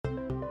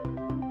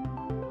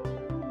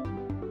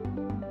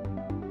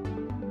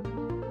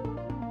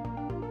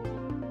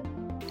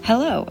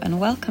Hello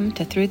and welcome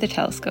to Through the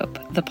Telescope,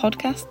 the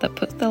podcast that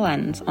puts the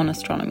lens on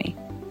astronomy.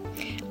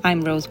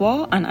 I'm Rose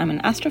Waugh and I'm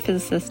an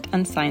astrophysicist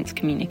and science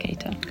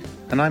communicator.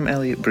 And I'm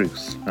Elliot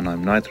Bruce, and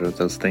I'm neither of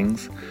those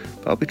things,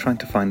 but I'll be trying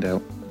to find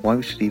out why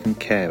we should even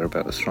care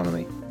about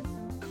astronomy.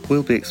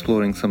 We'll be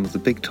exploring some of the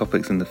big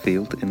topics in the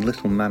field in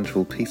little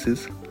manageable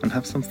pieces and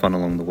have some fun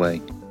along the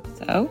way.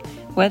 So,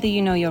 whether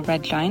you know your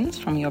red lines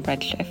from your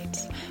red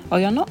shifts, or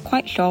you're not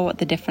quite sure what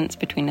the difference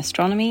between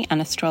astronomy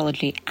and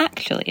astrology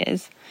actually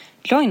is,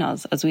 join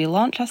us as we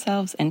launch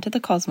ourselves into the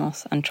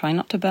cosmos and try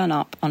not to burn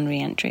up on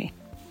re-entry.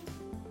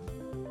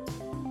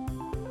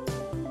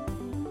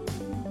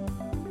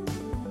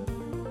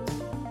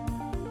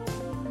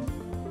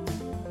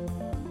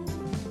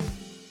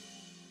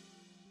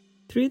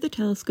 Through the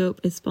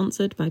Telescope is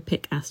sponsored by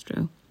Pic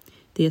Astro,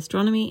 the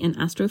astronomy and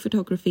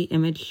astrophotography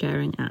image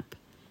sharing app,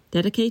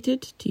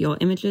 dedicated to your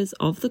images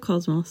of the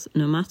cosmos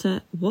no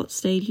matter what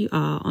stage you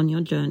are on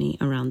your journey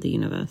around the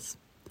universe.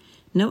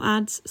 No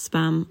ads,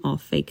 spam, or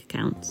fake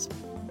accounts.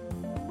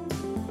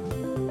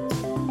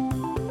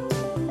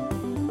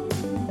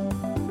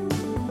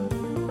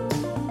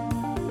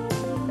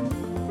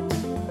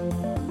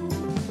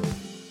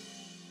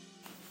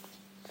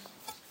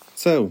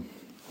 So,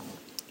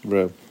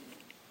 Ro,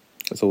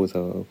 that's always how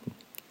I open.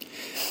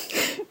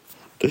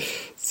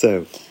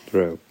 So,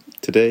 Ro,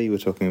 today we're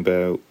talking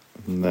about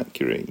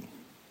Mercury,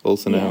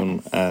 also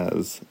known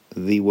as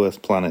the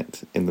worst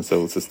planet in the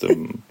solar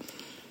system.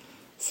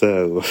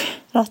 So,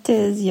 that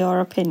is your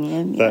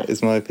opinion. That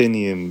is my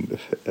opinion,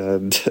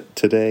 and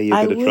today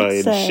you're going to try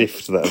and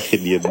shift that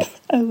opinion.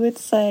 I would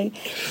say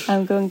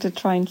I'm going to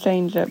try and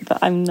change it, but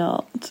I'm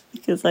not,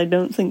 because I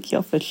don't think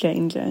you're for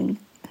changing.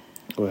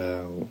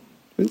 Well,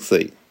 we'll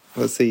see.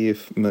 Let's see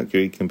if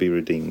Mercury can be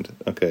redeemed.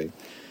 Okay,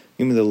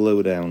 give me the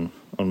lowdown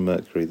on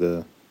Mercury,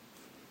 the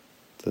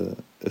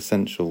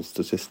essential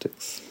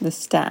statistics. The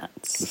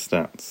stats. The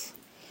stats.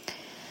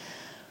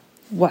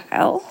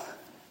 Well,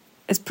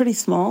 it's pretty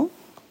small.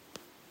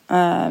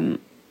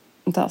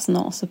 That's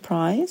not a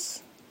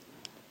surprise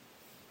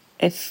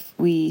if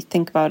we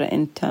think about it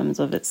in terms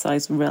of its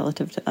size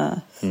relative to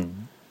Earth.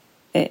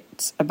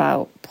 It's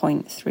about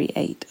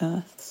 0.38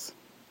 Earths.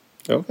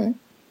 Okay.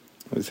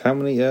 It's how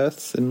many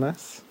Earths in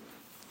mass?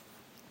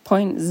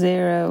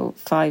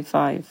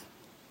 0.055.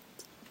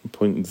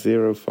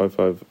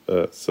 0.055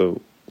 Earths,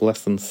 so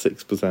less than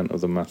 6%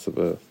 of the mass of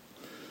Earth.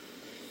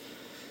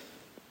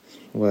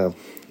 Well,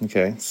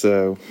 okay,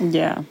 so...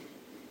 Yeah.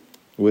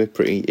 We're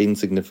pretty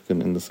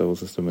insignificant in the solar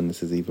system, and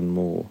this is even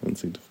more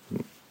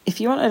insignificant.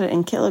 If you wanted it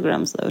in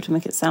kilograms, though, to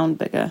make it sound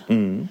bigger,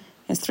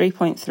 it's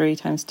 3.3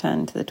 times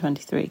 10 to the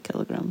 23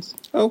 kilograms.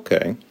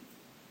 Okay.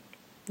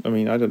 I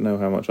mean, I don't know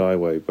how much I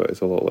weigh, but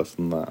it's a lot less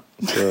than that.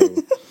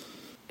 So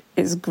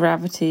its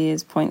gravity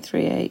is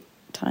 0.38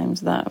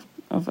 times that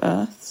of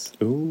Earth's.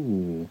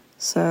 Ooh.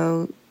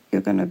 So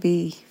you're going to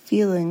be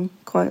feeling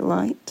quite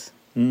light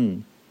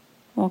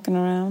walking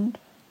around.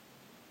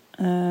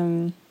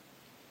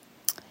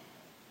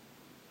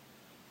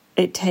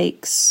 It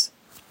takes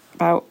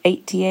about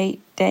 88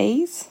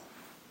 days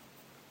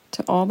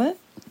to orbit.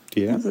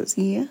 Yeah. Because it's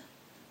a year.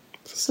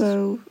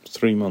 So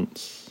 3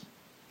 months.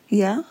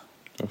 Yeah.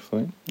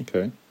 Roughly.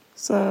 Okay.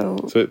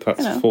 So it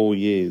passed 4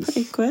 years.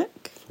 Pretty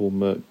quick. 4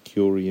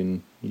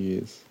 Mercurian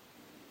years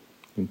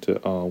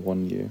into our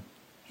 1 year.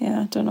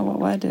 Yeah, I don't know what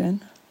we're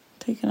doing.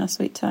 Taking our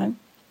sweet time.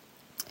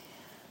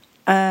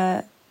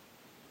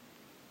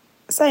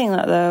 Saying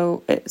that,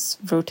 though, its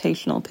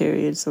rotational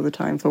period, so the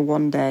time for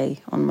 1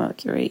 day on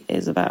Mercury,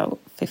 is about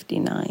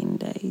 59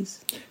 days.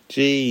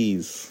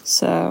 Jeez.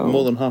 So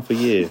more than half a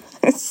year.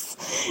 It's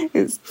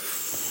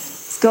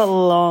got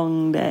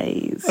long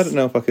days. I don't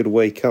know if I could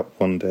wake up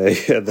one day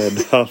and then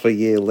half a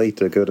year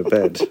later go to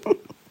bed.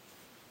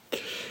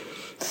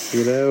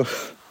 You know?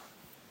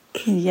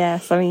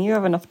 Yes, I mean, you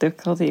have enough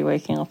difficulty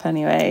waking up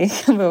anyway,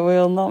 but we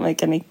will not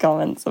make any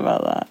comments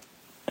about that.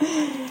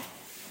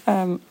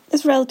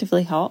 It's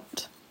relatively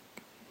hot.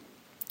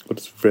 What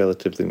does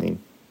relatively mean?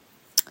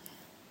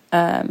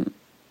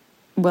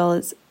 Well,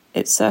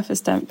 its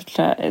surface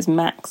temperature is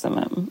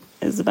maximum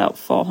is about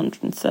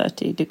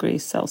 430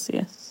 degrees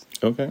Celsius.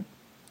 Okay.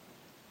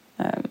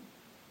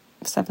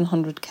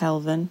 700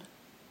 Kelvin.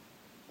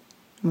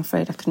 I'm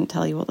afraid I couldn't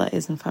tell you what that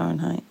is in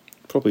Fahrenheit.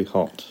 Probably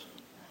hot.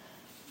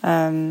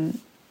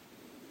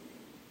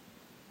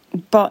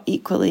 But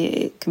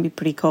equally, it can be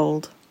pretty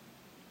cold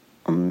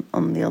on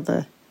the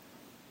other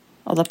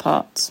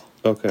parts.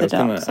 Okay, I was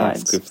going to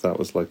ask if that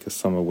was like a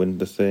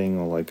summer-winter thing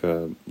or like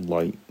a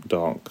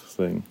light-dark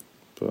thing,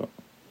 but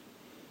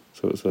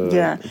so it's a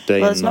day and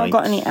night. Well, it's not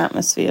got any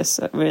atmosphere,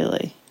 so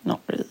really, not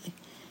really.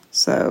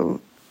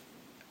 So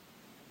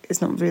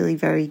it's not really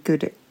very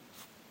good at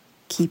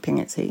keeping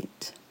its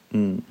heat.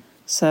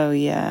 So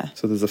yeah.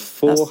 So there's a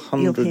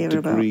 400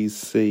 degrees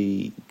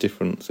C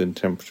difference in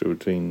temperature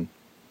between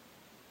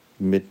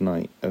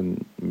midnight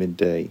and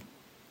midday,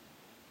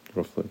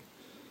 roughly.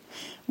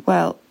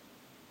 Well,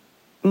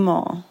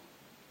 more.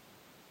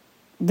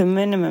 The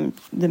minimum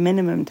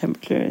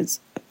temperature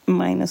is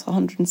minus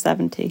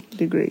 170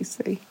 degrees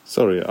C.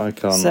 Sorry, I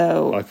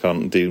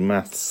can't do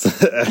maths.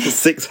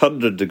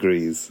 600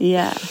 degrees.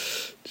 Yeah.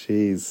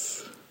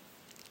 Jeez.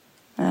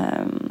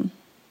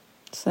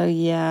 So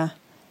yeah,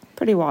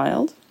 pretty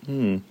wild.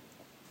 And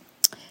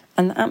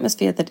the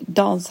atmosphere that it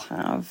does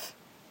have,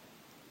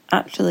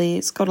 actually,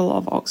 it's got a lot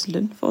of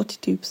oxygen,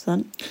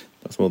 42%.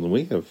 That's more than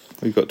we have.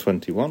 We've got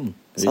 21.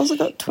 It's also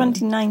got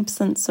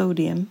 29%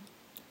 sodium.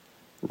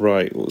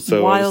 Right.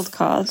 So Wild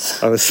card.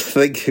 I was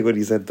thinking when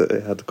you said that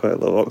it had quite a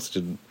lot of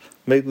oxygen,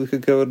 maybe we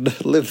could go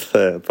and live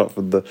there, apart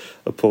from the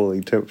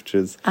appalling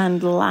temperatures.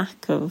 And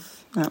lack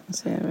of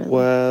atmosphere, really.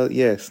 Well,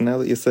 yes, now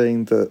that you're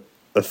saying that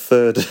a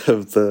third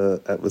of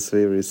the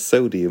atmosphere is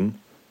sodium,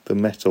 the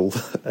metal,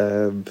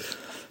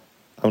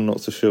 I'm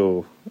not so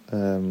sure.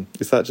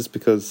 Is that just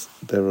because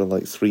there are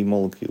like 3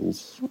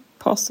 molecules?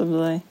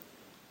 Possibly.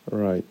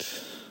 Right.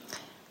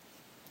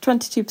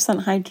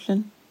 22%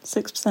 hydrogen,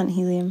 6%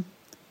 helium,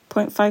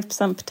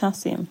 0.5%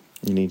 potassium.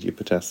 You need your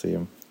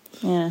potassium.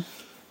 Yeah.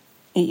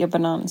 Eat your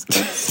bananas,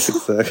 kids.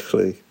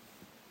 Exactly.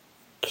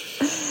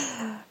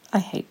 I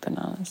hate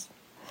bananas.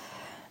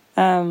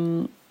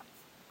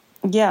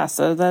 Yeah,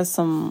 so there's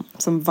some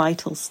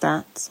vital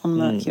stats on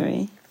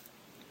Mercury.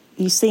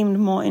 You seemed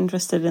more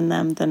interested in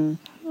them than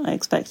I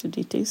expected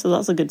you to, so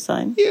that's a good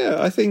sign. Yeah,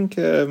 I think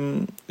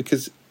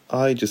because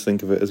I just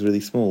think of it as really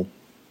small.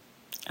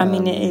 I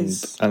mean, it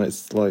is. And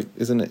it's like,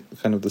 isn't it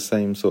kind of the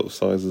same sort of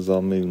size as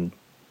our moon?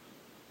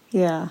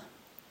 Yeah.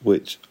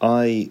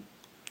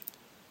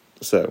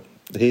 So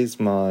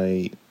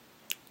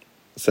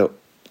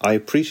I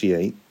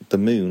appreciate the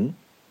moon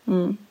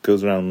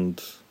goes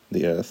around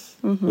the Earth,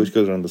 which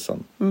goes around the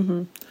sun.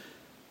 Mm-hmm.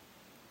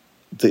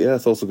 The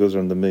Earth also goes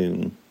around the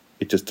moon.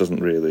 It just doesn't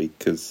really,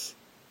 because,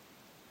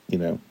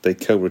 they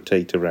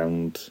co-rotate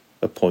around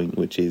a point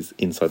which is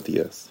inside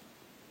the Earth.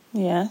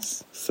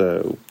 Yes.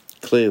 So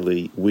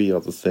clearly we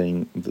are the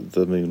thing that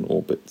the moon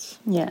orbits,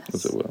 yes,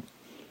 as it were.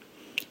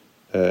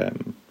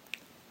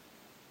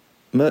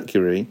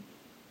 Mercury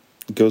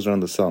goes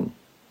around the sun.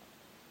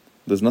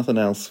 There's nothing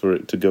else for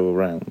it to go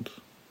around,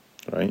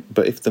 right?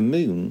 But if the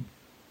moon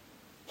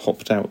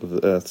hopped out of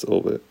the Earth's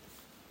orbit,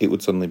 it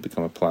would suddenly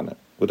become a planet,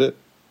 would it?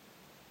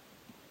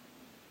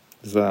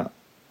 Is that...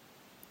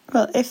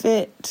 Well, if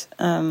it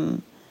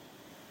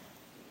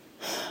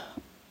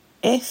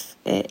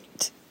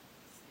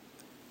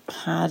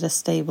had a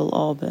stable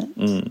orbit,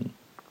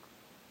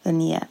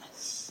 then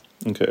yes.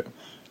 Okay.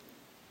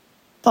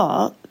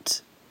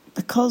 But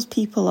because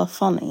people are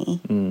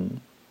funny,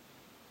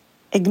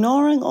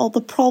 ignoring all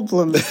the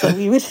problems that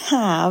we would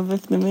have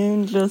if the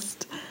moon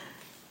just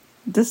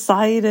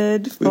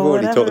decided We've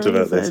already talked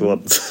about reason, this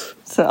once.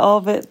 to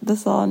orbit the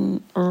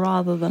sun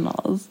rather than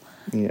us.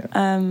 Yeah.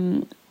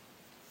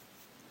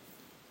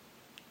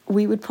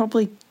 We would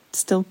probably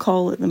still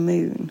call it the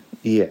moon.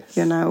 Yes.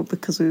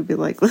 Because we would be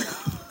like,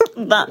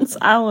 that's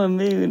our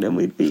moon, and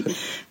we'd be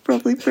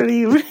probably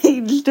pretty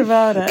enraged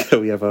about it.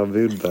 Can we have our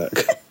moon back?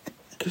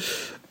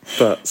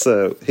 But,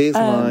 so, here's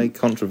my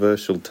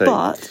controversial take.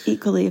 But,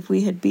 equally, if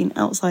we had been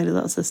outside of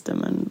that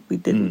system and we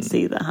didn't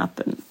see that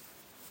happen,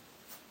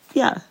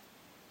 yeah.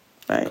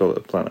 Right. Call it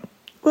a planet.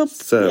 Well,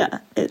 so, yeah.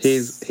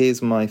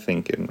 Here's my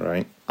thinking,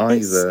 right?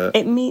 Either...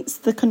 It meets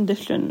the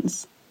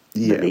conditions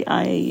that the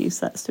IAU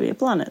sets to be a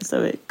planet,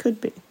 so it could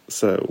be.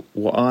 So,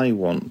 what I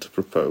want to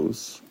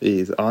propose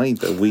is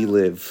either we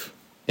live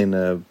in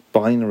a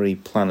binary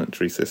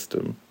planetary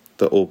system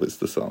that orbits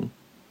the sun,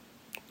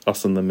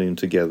 us and the moon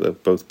together,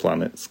 both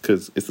planets,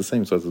 because it's the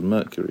same size as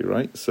Mercury,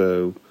 right?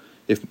 So,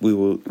 if we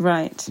were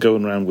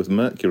going around with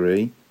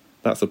Mercury,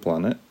 that's a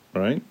planet,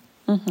 right?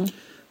 Mm-hmm.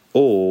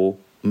 Or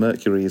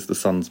Mercury is the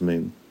sun's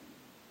moon.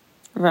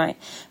 Right.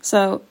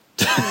 So...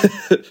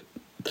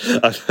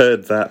 I've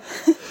heard that.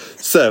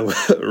 So,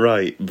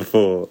 right,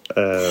 before...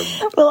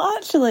 Well,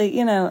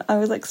 actually, I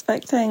was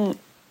expecting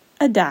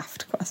a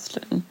daft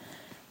question.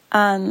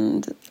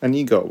 And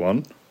you got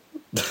one.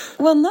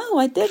 Well, no,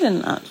 I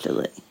didn't,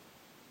 actually.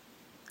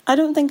 I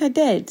don't think I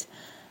did.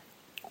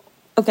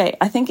 Okay,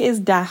 I think it is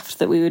daft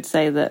that we would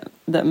say that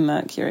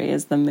Mercury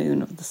is the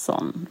moon of the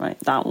sun, right?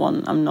 That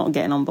one, I'm not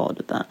getting on board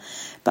with that.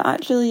 But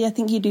actually, I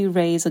think you do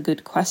raise a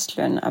good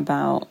question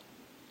about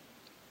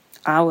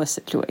our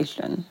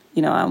situation.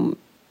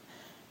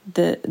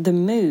 The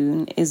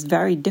moon is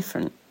very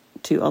different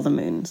to other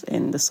moons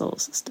in the solar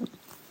system,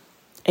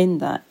 in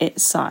that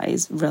its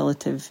size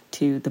relative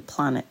to the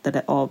planet that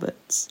it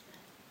orbits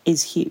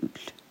is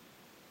huge.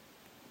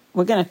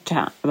 We're going to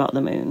chat about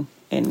the moon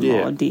in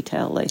more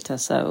detail later,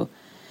 so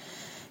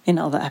in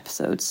other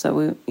episodes.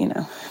 So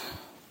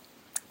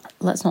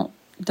let's not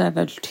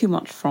diverge too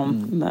much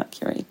from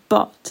Mercury.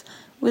 But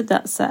with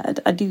that said,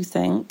 I do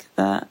think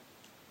that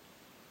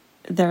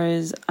there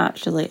is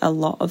actually a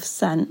lot of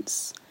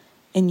sense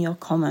in your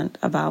comment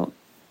about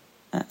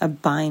a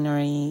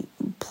binary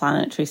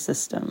planetary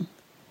system,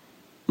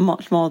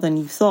 much more than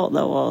you thought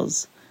there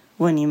was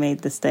when you made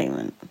the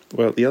statement.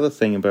 Well, the other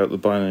thing about the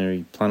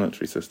binary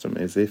planetary system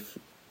is if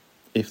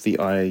the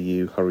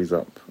IAU hurries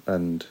up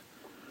and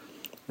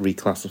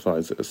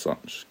reclassifies it as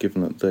such,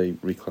 given that they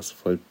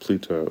reclassified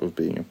Pluto out of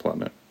being a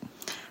planet.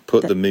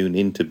 Put the moon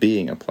into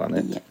being a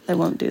planet. Yeah, they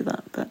won't do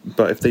that,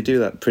 But if they do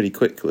that pretty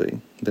quickly,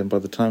 then by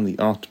the time the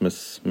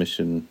Artemis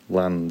mission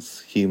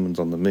lands humans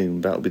on the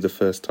moon, that'll be the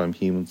first time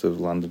humans have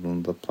landed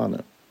on the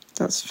planet.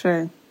 That's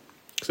true.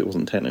 Because it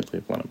wasn't technically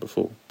a planet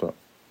before, but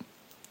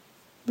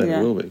then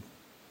it will be.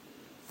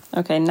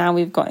 Okay, now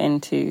we've got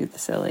into the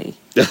silly.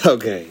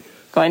 Okay.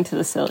 Got into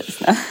the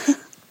sillies now.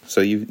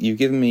 So you've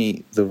given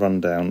me the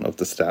rundown of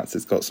the stats.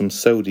 It's got some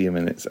sodium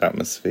in its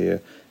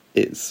atmosphere.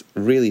 It's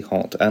really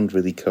hot and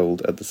really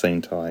cold at the same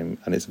time,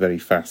 and it's very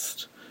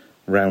fast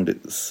round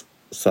its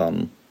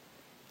sun,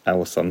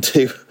 our sun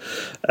too,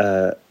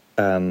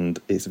 and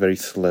it's very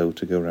slow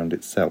to go around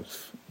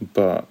itself.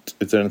 But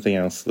is there anything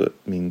else that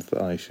means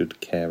that I should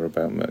care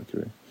about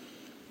Mercury?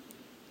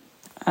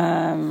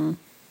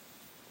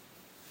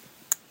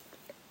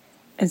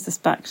 Is this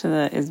back to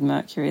the is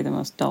Mercury the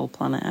most dull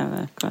planet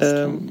ever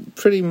question?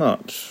 Pretty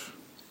much.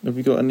 Have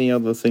you got any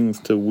other things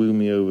to woo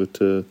me over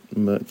to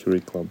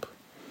Mercury Club?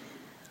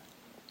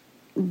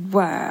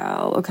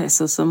 Well, okay,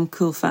 so some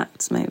cool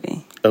facts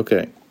maybe.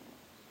 Okay.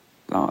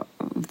 Or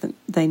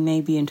they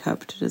may be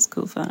interpreted as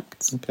cool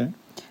facts. Okay.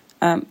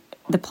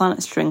 The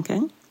planet's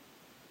shrinking.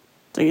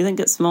 Don't you think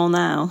it's small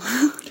now?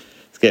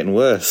 It's getting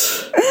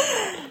worse.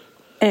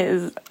 It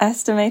is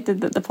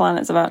estimated that the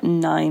planet's about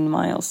 9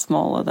 miles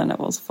smaller than it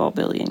was 4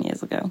 billion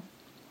years ago.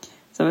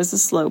 So it's a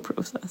slow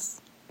process.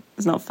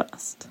 It's not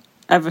fast.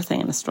 Everything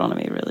in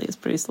astronomy really is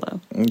pretty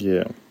slow.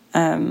 Yeah.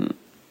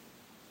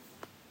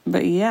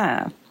 But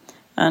yeah,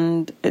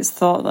 and it's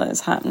thought that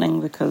it's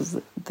happening because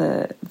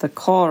the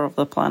core of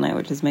the planet,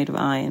 which is made of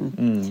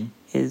iron,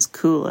 is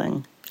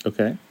cooling.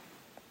 Okay.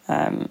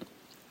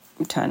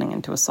 Turning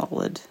into a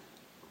solid.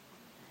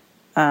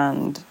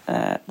 And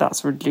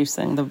that's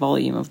reducing the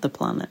volume of the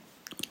planet.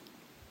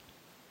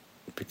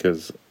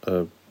 Because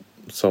a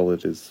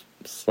solid is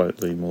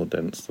slightly more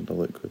dense than a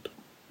liquid.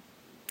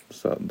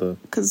 Is that the...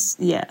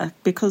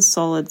 Because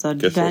solids are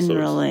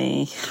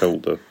generally...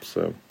 colder,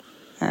 so...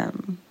 so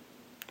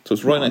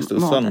it's right next to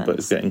the sun, but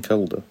it's getting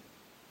colder.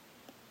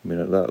 I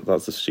mean,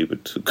 that's a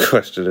stupid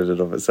question in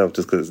and of itself.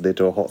 Just because it's near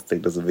to a hot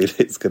thing doesn't mean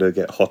it's going to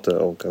get hotter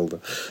or colder.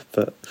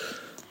 But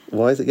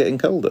why is it getting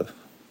colder?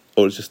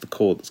 Or it's just the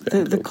core that's getting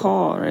colder? The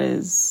core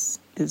is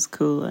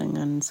cooling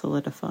and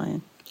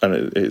solidifying. And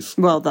it's...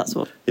 Well, that's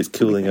what... It's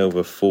cooling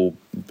over 4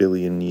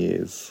 billion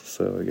years,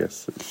 so I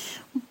guess it's...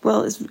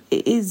 Well,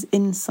 it is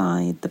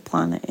inside the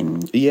planet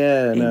in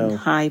a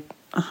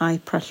high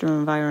pressure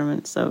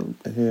environment, so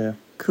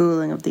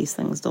cooling of these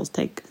things does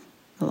take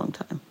a long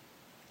time.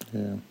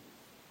 Yeah.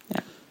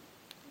 Yeah.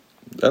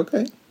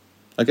 Okay.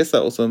 I guess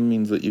that also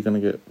means that you're going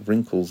to get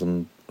wrinkles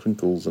and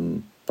crinkles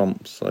and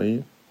bumps, are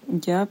you?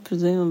 Yeah,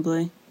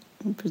 presumably.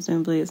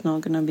 Presumably it's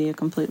not going to be a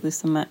completely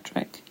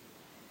symmetric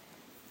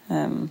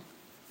kind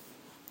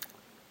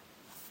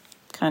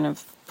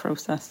of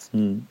process.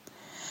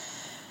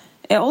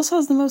 It also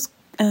has the most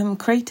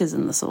craters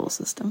in the solar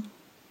system.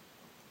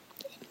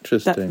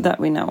 Interesting. That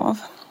we know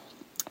of.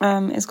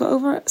 It's got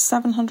over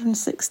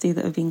 760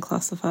 that have been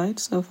classified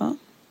so far.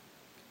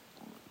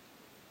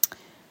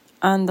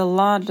 And the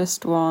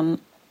largest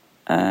one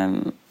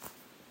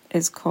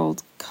is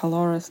called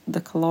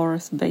the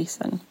Caloris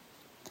Basin,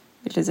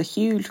 which is a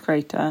huge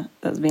crater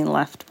that's been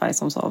left by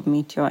some sort of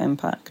meteor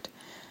impact,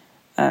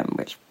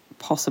 which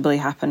possibly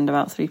happened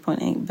about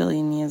 3.8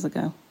 billion years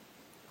ago.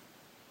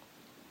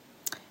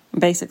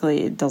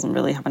 Basically, it doesn't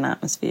really have an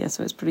atmosphere,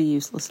 so it's pretty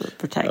useless at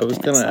protecting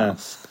itself. I was going to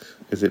ask,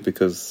 is it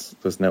because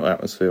there's no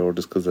atmosphere or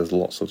just because there's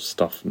lots of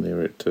stuff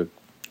near it to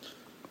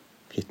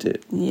hit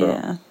it?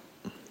 Yeah.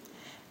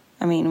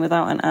 I mean,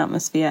 without an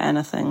atmosphere,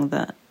 anything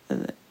that,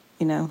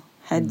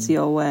 heads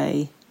your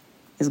way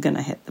is going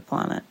to hit the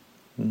planet.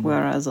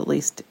 Whereas at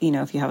least,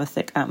 if you have a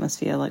thick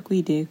atmosphere like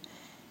we do,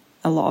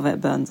 a lot of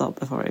it burns up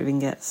before it even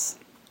gets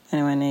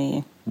anywhere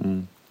near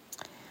you.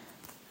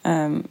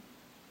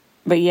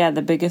 But yeah,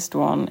 the biggest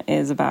one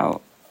is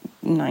about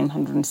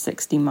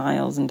 960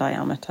 miles in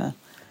diameter.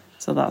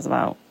 So that's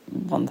about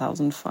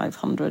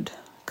 1,500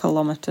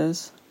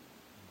 kilometres.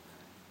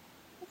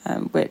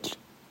 Which,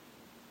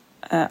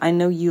 I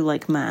know you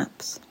like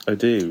maps. I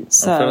do.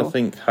 So I'm trying to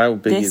think, how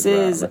big is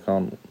that? I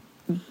can't...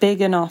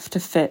 Big enough to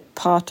fit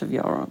part of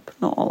Europe,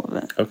 not all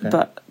of it. Okay.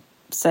 But,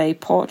 say,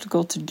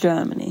 Portugal to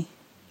Germany.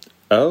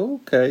 Oh,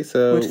 okay,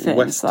 so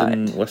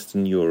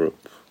Western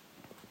Europe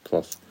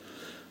plus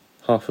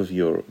half of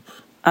Europe.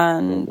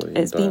 And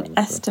it's been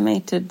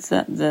estimated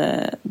that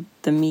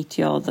the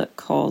meteor that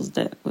caused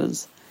it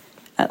was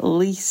at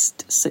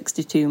least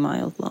 62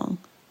 miles long,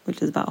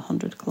 which is about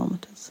 100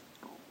 kilometres.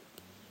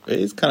 It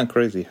is kind of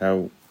crazy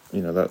how,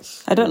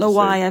 that's... I don't know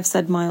why I've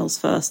said miles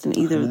first in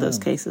either of those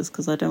cases,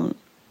 because I don't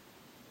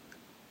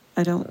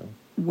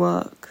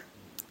work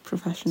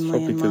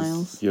professionally in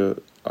miles. Do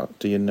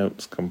your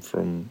notes come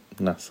from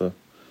NASA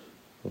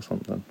or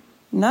something?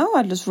 No,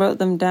 I just wrote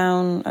them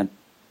down.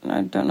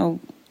 I don't know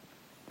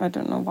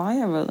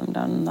why I wrote them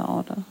down in that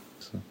order.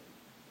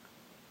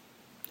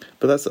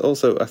 But that's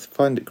also, I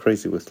find it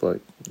crazy with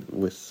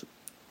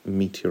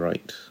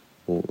meteorite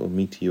or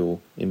meteor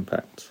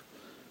impact.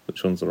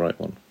 Which one's the right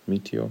one?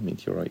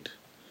 Meteorite?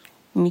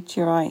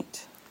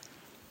 Meteorite.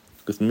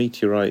 Because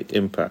meteorite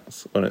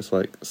impacts when it's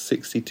like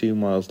 62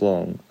 miles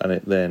long and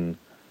it then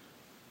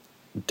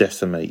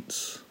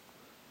decimates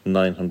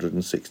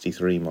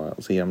 963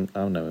 miles. See, I'm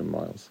now in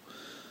miles.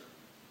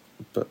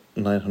 But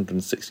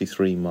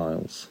 963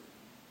 miles.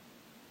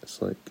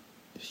 It's like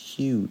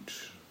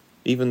huge.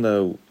 Even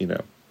though, I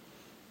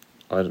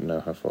don't know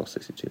how far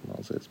 62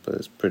 miles is, but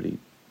it's pretty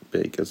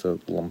big as a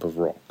lump of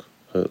rock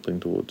hurtling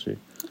towards you.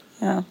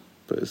 Yeah.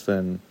 But it's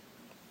then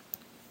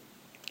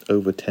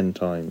over 10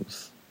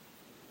 times.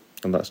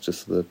 And that's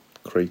just the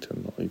crater,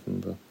 not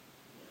even the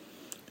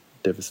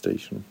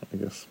devastation, I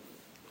guess.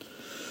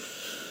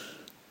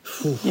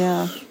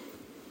 Yeah.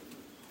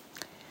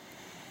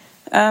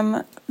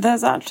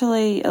 There's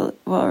actually,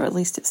 or at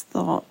least it's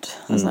thought,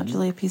 there's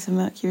actually a piece of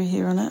Mercury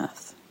here on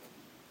Earth.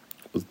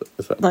 Is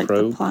that like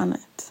probe? The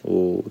planet.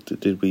 Or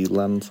did we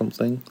land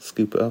something,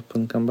 scoop it up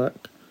and come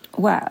back?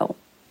 Well,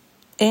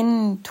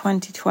 in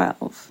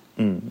 2012,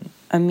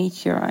 a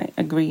meteorite,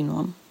 a green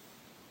one,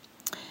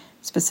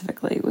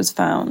 specifically, was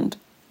found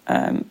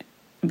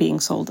being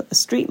sold at a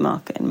street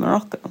market in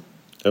Morocco.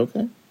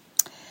 Okay.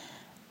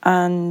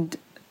 And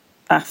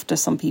after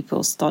some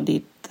people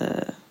studied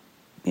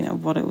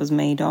what it was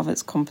made of,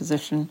 its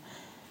composition,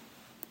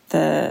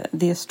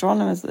 the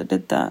astronomers that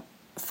did that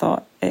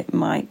thought it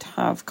might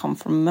have come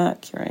from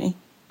Mercury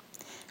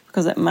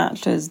because it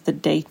matches the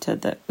data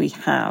that we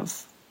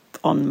have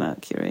on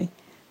Mercury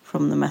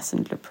from the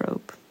MESSENGER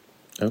probe.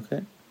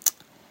 Okay.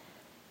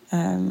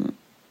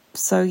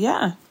 So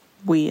yeah,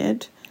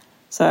 weird.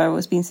 So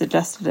it's been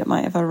suggested it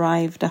might have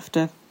arrived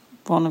after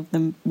one of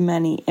the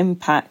many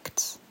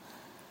impacts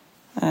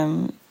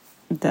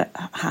that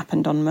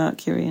happened on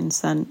Mercury and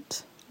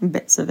sent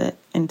bits of it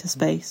into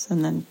space,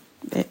 and then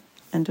it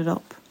ended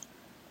up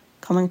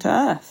coming to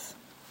Earth.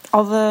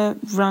 Other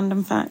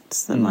random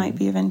facts that might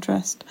be of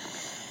interest.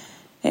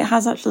 It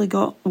has actually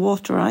got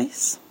water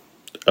ice.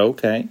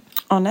 Okay.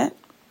 On it,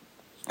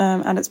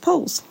 at its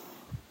poles.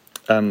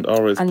 And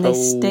are its poles... And they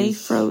stay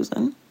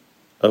frozen.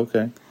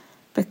 Okay.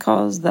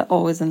 Because they're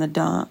always in the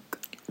dark.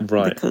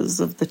 Right. Because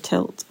of the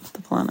tilt of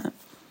the planet.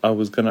 I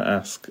was going to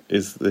ask,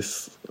 is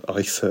this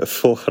ice at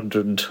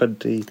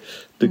 420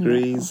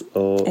 degrees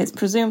or it's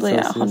presumably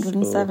Celsius, at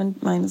 107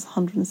 minus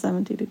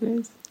 170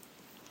 degrees.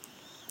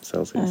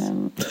 Celsius.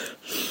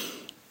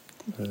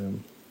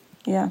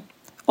 Yeah.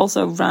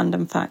 Also,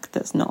 random fact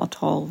that's not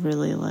at all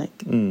really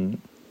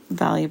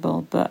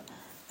valuable, but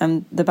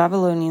the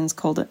Babylonians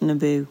called it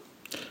Naboo.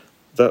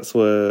 That's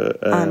where...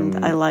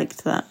 and I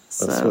liked that.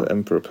 That's where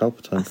Emperor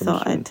Palpatine comes from. I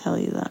thought I'd tell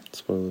you that.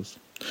 Spoilers.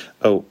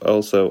 Oh,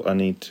 also, I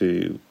need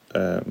to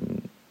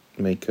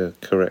make a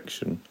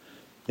correction.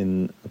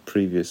 In a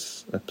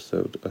previous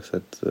episode, I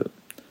said that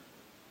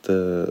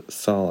the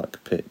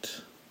Sarlacc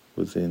pit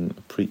was in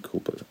a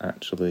prequel, but it's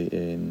actually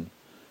in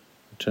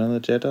Return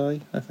of the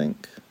Jedi, I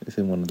think. It's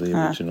in one of the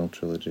original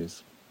trilogy.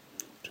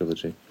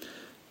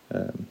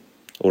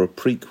 Or a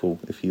prequel,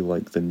 if you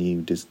like the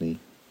new Disney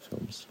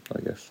films,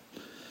 I guess.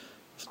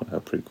 That's not how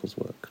prequels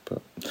work,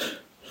 but...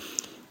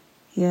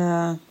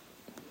 Yeah.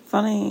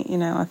 Funny,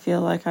 I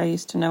feel like I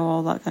used to know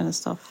all that kind of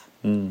stuff.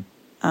 And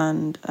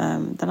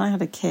then I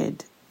had a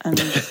kid, and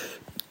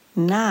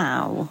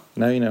now...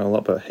 Now you know a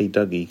lot about Hey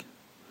Dougie,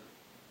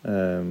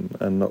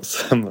 and not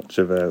so much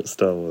about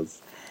Star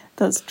Wars.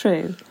 That's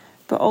true.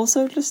 But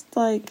also just,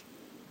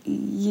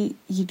 you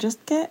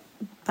just get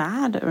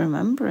bad at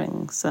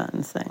remembering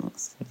certain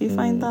things. Do you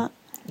find that?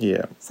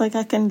 Yeah. It's like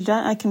I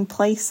can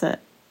place it.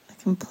 I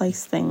can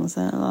place things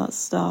in that's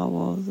Star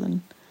Wars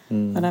and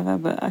whatever,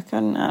 but I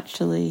couldn't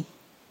actually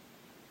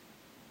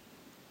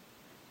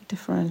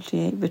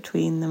differentiate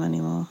between them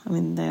anymore. I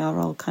mean, they are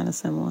all kind of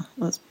similar,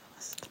 let's be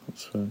honest.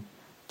 That's right.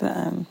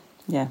 But,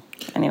 yeah,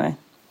 anyway.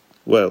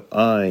 Well,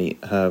 I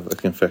have a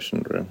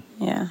confession room.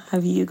 Yeah,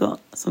 have you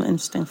got some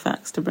interesting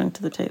facts to bring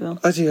to the table?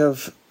 I do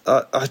have...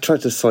 I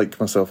tried to psych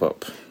myself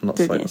up. Not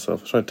psych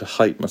myself. I tried to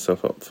hype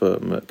myself up for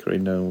Mercury,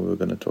 knowing we were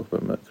going to talk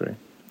about Mercury.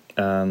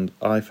 And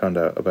I found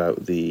out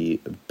about the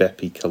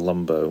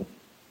Bepi-Colombo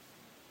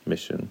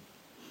mission,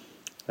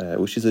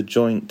 which is a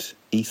joint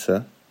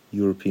ESA,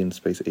 European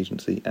Space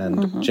Agency, and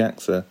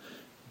JAXA,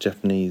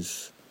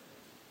 Japanese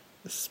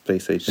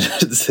Space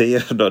Agency.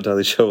 I'm not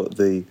entirely sure what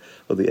the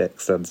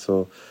X stands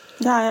for.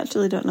 Yeah, I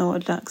actually don't know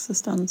what JAXA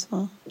stands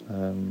for.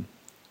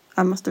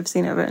 I must have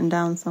seen it written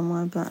down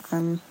somewhere, but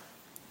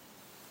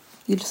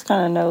you just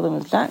kind of know them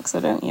as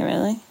JAXA, don't you,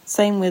 really?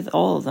 Same with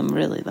all of them,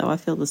 really, though. I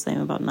feel the same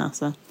about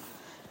NASA.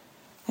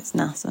 It's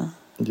NASA.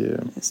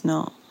 Yeah. It's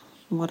not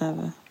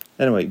whatever.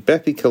 Anyway,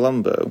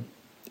 Bepi-Colombo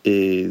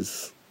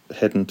is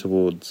heading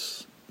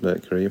towards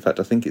Mercury. In fact,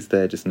 I think it's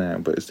there just now,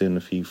 but it's doing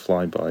a few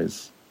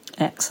flybys.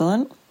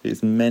 Excellent.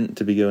 It's meant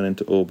to be going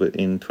into orbit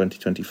in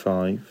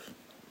 2025.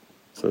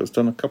 So it's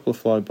done a couple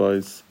of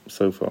flybys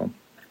so far,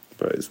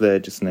 but it's there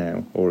just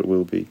now, or it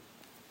will be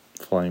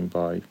flying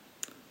by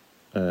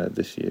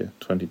this year,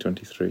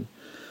 2023.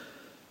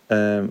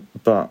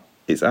 But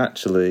it's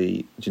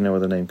actually... Do you know where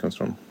the name comes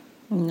from?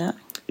 No.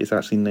 It's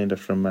actually named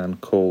after a man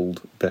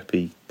called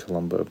Bepi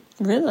Colombo.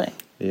 Really?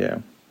 Yeah.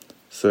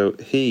 So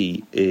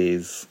he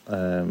is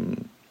a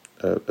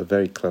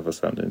very clever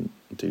sounding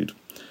dude.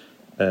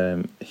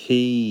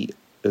 He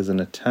is an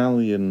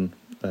Italian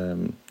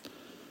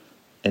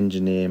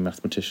engineer,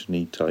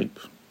 mathematician-y type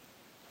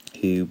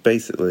who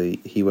basically,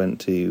 he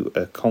went to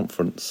a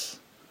conference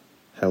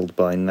held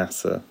by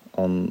NASA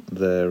on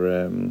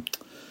their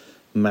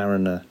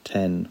Mariner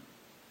 10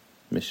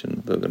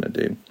 mission they're going to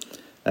do.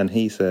 And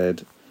he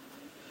said,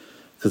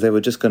 because they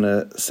were just going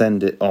to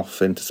send it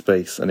off into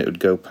space and it would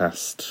go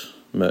past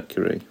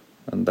Mercury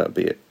and that'd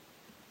be it.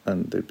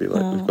 And they'd be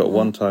like, we've got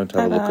one time to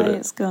have a look at it.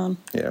 It's gone.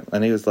 Yeah,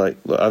 and he was like,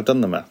 look, I've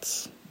done the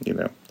maths,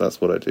 that's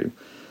what I do.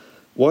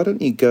 Why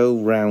don't you go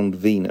round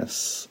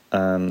Venus,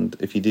 and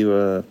if you do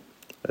a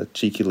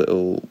cheeky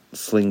little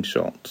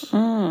slingshot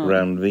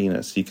round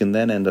Venus, you can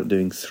then end up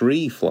doing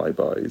 3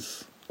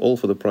 flybys, all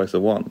for the price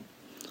of 1.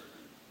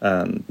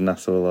 And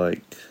NASA were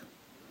like,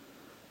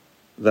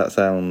 that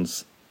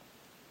sounds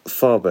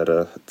far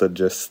better than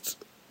just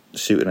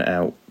shooting it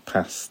out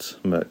past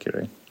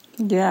Mercury.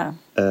 Yeah.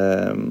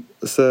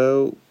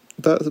 So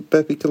that's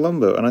Bepi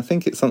Colombo, and I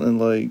think it's something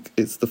like,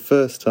 it's the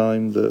first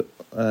time that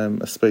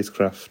a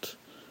spacecraft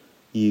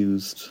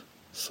used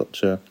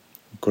such a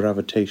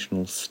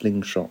gravitational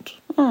slingshot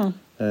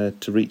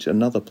to reach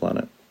another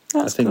planet.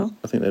 That's cool.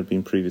 I think there had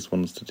been previous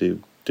ones to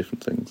do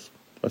different things.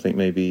 I think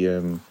maybe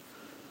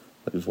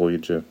like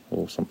Voyager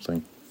or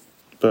something.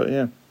 But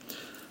yeah,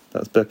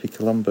 that's Bepi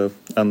Colombo,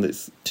 and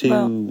it's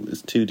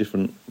two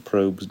different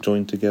probes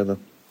joined together,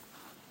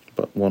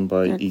 but one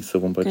by ESA,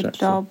 one by Jackson. Good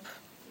job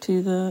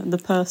to the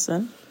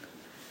person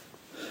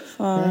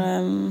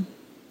for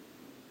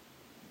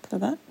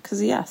that, because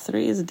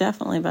 3 is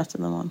definitely better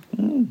than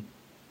 1.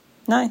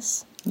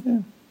 Nice.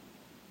 Yeah.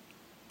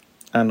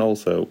 And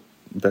also,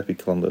 Bepi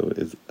Colombo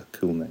is a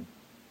cool name.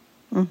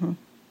 Mm-hmm.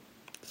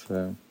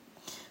 So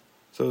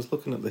I was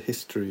looking at the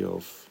history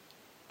of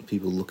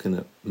people looking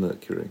at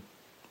Mercury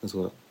as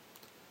well,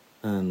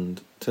 and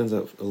it turns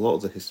out a lot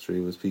of the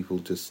history was people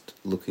just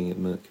looking at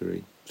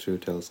Mercury through a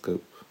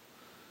telescope,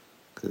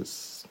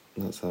 because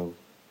that's how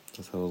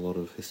a lot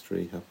of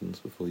history happens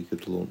before you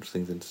could launch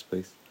things into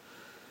space.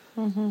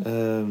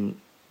 Mm-hmm.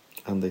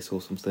 And they saw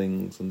some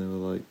things and they were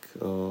like,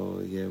 oh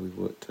yeah, we've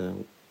worked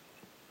out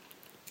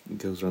it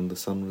goes around the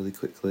sun really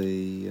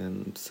quickly,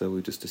 and so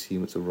we just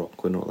assume it's a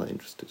rock, we're not that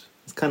interested.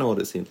 It's kind of what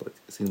it seemed like.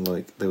 It seemed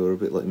like they were a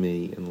bit like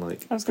me and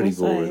like I was pretty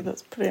boring. going to say,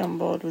 that's pretty on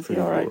board with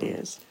your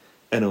ideas.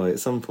 Anyway, at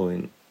some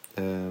point,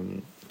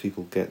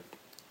 people get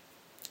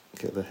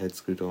their heads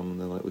screwed on and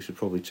they're like, we should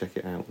probably check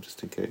it out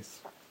just in case.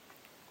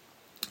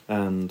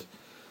 And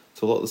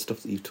so a lot of the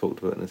stuff that you've talked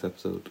about in this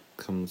episode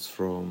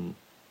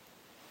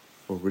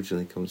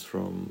originally comes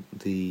from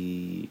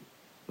the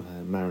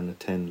Mariner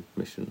 10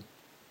 mission.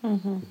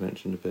 Mm-hmm. You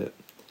mentioned a bit.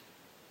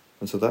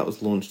 And so that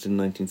was launched in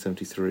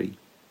 1973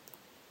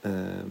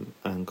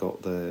 and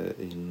got there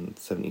in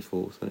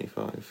 74,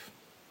 75,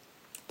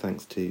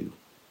 thanks to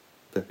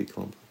Bepi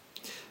Colombo.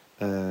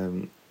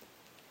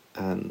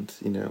 And,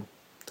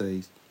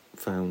 they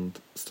found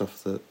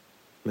stuff that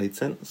made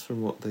sense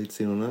from what they'd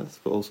seen on Earth,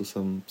 but also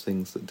some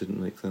things that didn't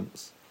make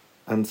sense.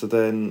 And so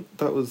then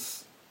that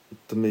was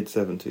the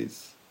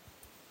mid-70s.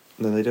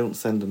 And then they don't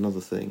send another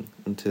thing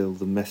until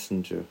the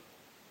Messenger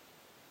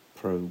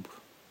probe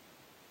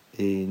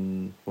they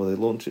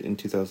launch it in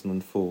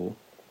 2004.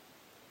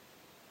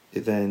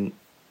 It then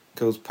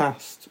goes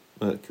past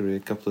Mercury a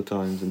couple of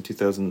times in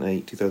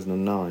 2008,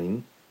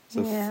 2009,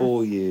 so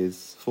 4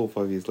 or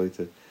 5 years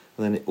later,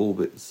 and then it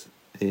orbits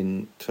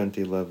in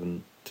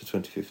 2011 to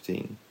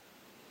 2015,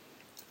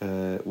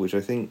 which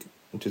I think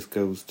just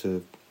goes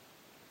to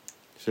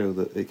show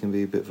that it can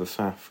be a bit of a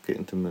faff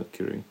getting to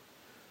Mercury.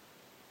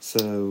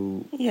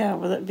 So yeah,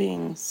 with it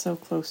being so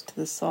close to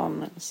the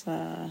sun, it's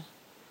a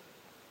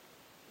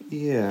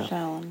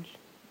challenge.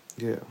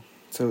 Yeah.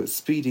 So it's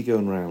speedy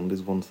going round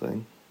is one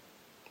thing.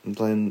 And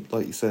then,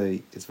 like you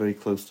say, it's very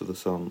close to the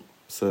sun.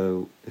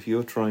 So if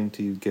you're trying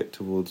to get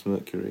towards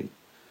Mercury,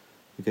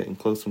 you're getting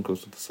closer and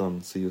closer to the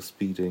sun, so you're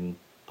speeding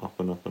up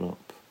and up and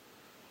up.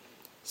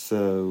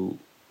 So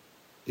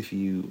if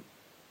you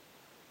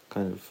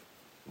kind of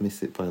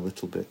miss it by a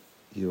little bit,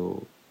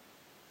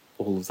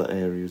 all of that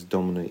area is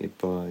dominated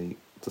by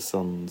the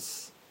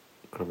sun's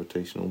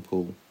gravitational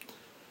pull.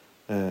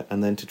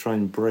 And then to try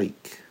and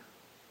brake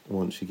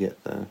once you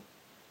get there,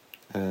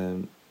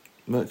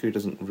 Mercury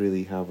doesn't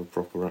really have a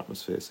proper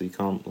atmosphere, so you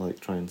can't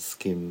try and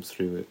skim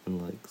through it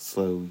and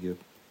slow your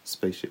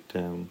spaceship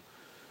down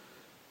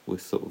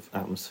with sort of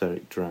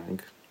atmospheric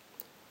drag.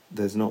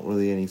 There's not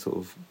really any sort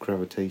of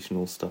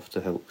gravitational stuff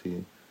to help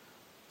you,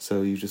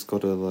 so you just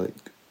got to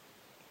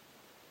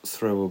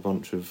throw a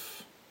bunch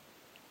of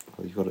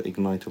you've got to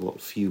ignite a lot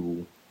of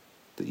fuel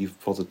that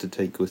you've bothered to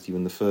take with you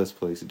in the first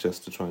place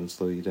just to try and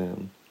slow you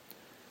down.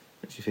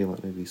 Which you feel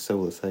like maybe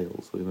solar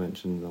sails that we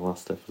mentioned in the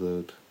last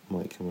episode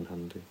might come in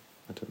handy.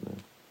 I don't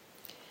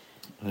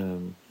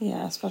know.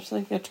 Yeah,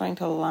 especially if you're trying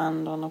to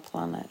land on a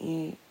planet,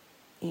 you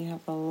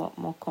have a lot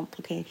more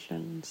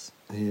complications.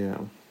 Yeah.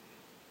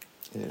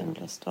 than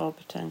just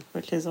orbiting,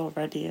 which is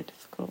already a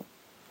difficult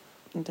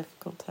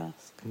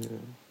task. Yeah.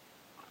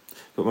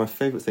 But my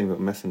favourite thing about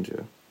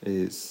Messenger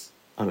is,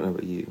 I don't know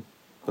about you,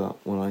 but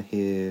when I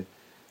hear,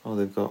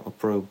 they've got a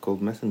probe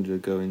called Messenger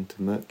going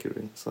to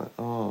Mercury, it's like,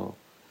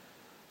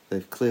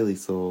 they've clearly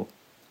thought,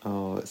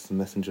 it's the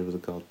messenger of the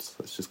gods.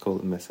 Let's just call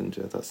it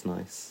Messenger. That's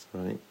nice,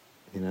 right?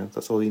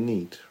 That's all you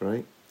need,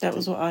 right? That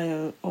was what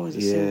I always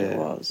assumed it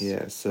was.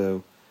 Yeah,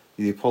 so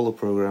the Apollo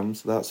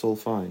programs, that's all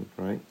fine,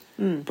 right?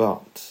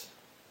 But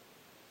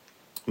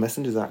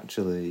Messenger's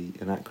actually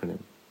an acronym.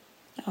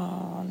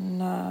 Oh,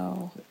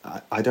 no.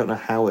 I don't know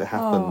how it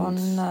happened. Oh,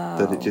 no.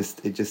 That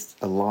it just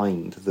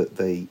aligned that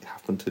they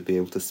happened to be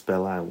able to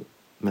spell out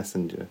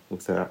Messenger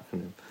with their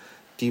acronym.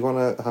 Do you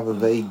want to have a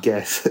vague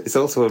guess? It's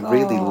also a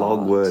really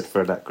long word for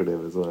an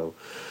acronym as well.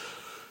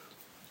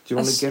 Do you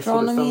want to guess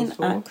what it stands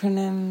for? Astronomy and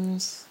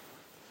acronyms.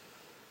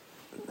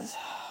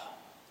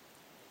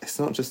 It's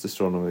not just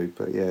astronomy,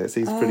 but yeah, it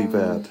seems pretty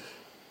bad.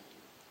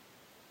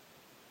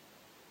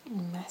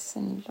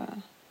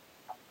 Messenger.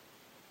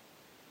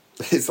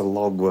 It's a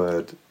long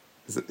word.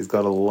 It's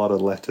got a lot of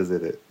letters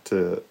in it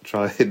to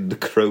try and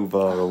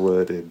crowbar a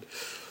word in.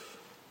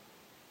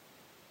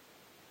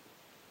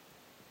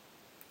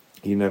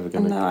 You're never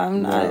going to...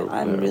 No,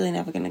 I'm really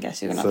never going to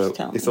guess. You're going to have to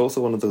tell me. It's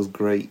also one of those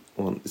great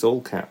ones. It's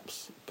all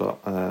caps, but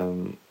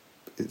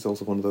it's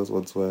also one of those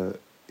ones where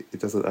it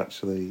doesn't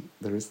actually...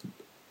 There isn't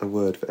a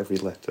word for every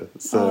letter.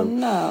 So,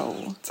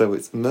 no. So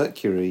it's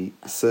Mercury,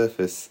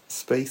 surface,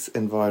 space,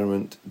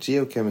 environment,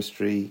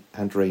 geochemistry,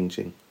 and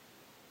ranging.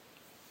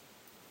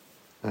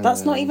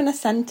 That's not even a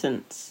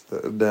sentence.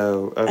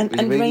 No. And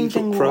maybe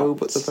ranging you put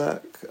probe what? at the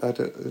back?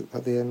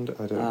 At the end?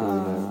 I don't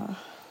really know.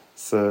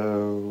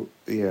 So,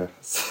 yeah.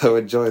 So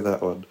enjoy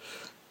that one.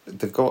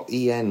 They've got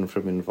EN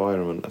from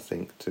environment, I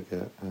think, to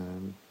get...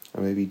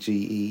 or maybe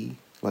GE,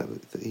 like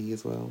the E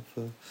as well.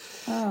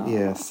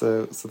 Yeah,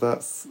 so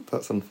that's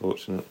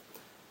unfortunate.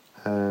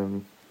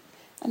 And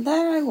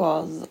there I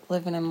was,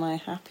 living in my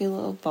happy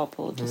little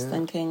bubble, just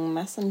thinking,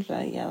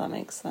 Messenger, yeah, that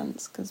makes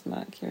sense, because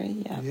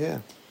Mercury, Yeah.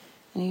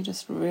 And you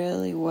just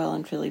really well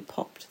and truly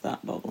popped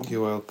that bubble.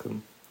 You're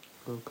welcome.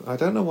 I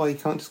don't know why you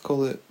can't just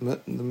call it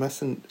the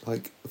Messenger.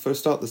 Like, for a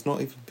start, there's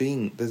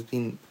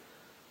been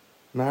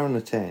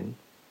Mariner 10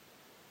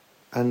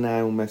 and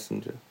now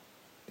Messenger.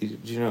 Do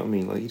you know what I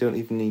mean? Like, you don't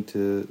even need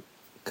to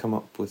come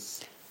up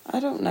with... I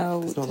don't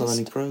know. There's not that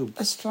many probes.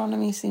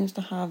 Astronomy seems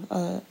to have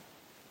a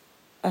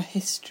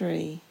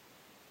history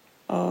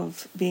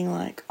of being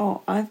like,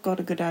 I've got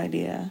a good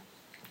idea.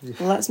 Yeah.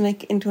 Let's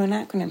make it into an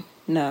acronym.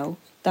 No,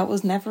 that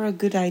was never a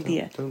good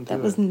idea. That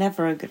was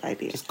never a good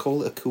idea. Just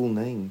call it a cool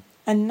name.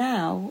 And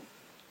now,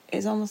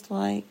 it's almost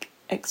like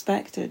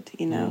expected,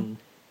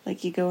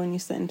 Like, you go and you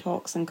sit in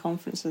talks and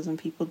conferences and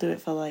people do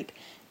it for, like,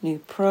 new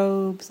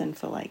probes and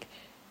for, like,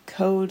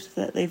 code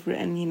that they've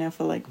written,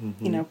 for, like,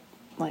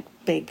 like,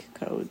 big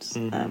codes.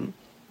 And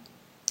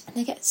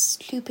they get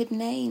stupid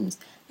names.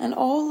 And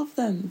all of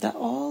them, they're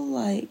all,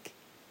 like,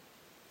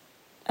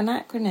 an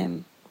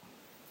acronym.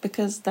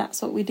 Because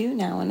that's what we do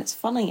now, and it's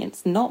funny.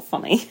 It's not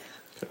funny.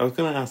 I was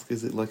going to ask,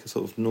 is it like a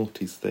sort of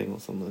noughties thing or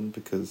something?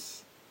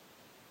 Because...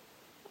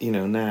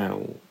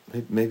 now,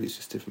 maybe it's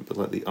just different, but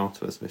like the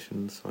Artemis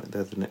missions, right,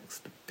 they're the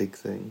next big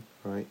thing,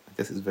 right? I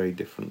guess it's very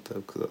different,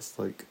 though, because that's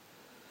like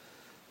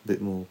a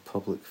bit more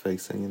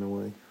public-facing in a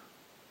way.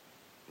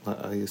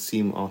 Like, I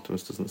assume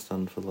Artemis doesn't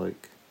stand for,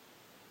 like,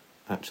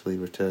 actually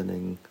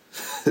returning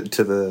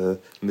to the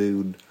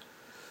moon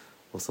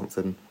or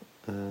something.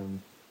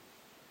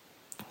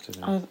 I don't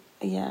know.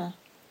 Yeah.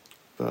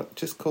 But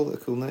just call it a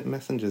cool name.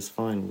 Messenger's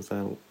fine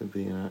without it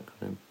being an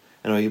acronym.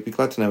 Anyway, you'd be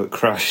glad to know it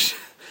crashed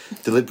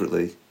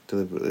deliberately.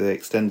 They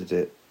extended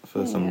it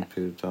for some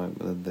period of time,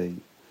 and then they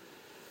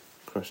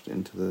crashed it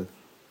into the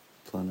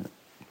planet.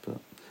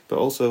 But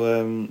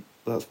also,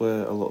 that's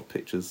where a lot of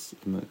pictures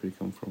of Mercury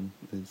come from.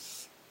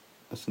 Is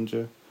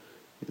Messenger.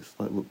 It's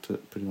like looked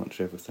at pretty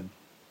much everything,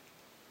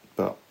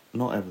 but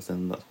not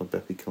everything. That's why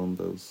Bepi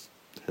Colombo's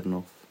heading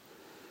off.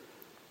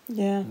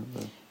 Yeah,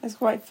 it's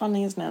quite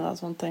funny, isn't it?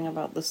 That's one thing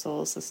about the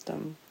solar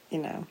system.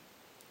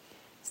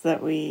 Is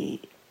that we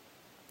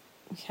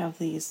have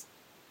these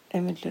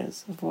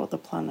images of what the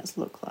planets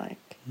look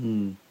like.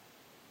 And,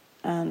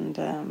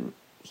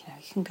 you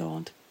can go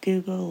onto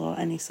Google or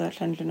any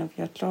search engine of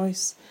your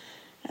choice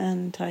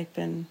and type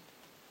in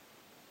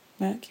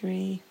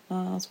Mercury,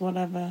 Mars,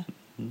 whatever,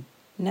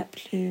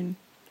 Neptune,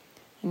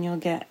 and you'll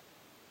get,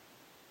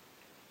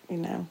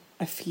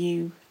 a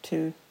few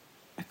to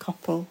a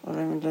couple of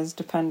images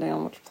depending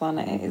on which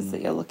planet it is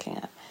that you're looking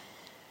at.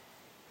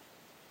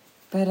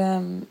 But,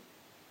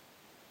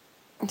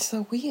 it's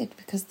so weird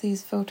because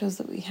these photos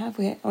that we have,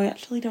 we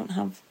actually don't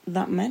have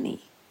that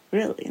many,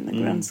 really, in the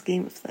grand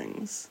scheme of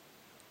things.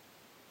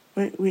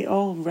 We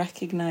all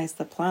recognise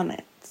the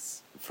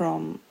planets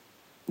from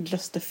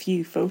just a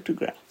few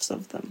photographs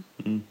of them,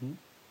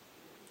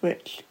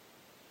 which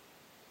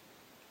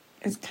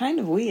is kind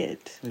of weird.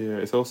 Yeah,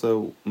 it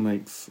also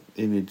makes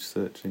image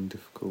searching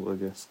difficult, I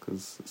guess,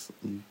 because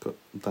you've got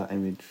that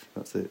image,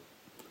 that's it.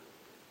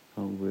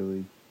 Can't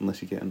really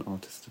unless you get an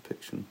artist's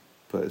depiction.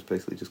 But it's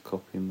basically just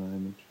copying the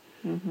image.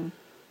 Mm-hmm.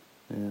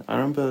 Yeah, I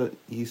remember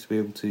you used to be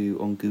able to,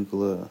 on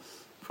Google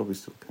Earth, probably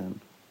still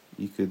can,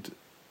 you could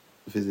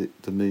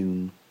visit the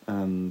moon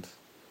and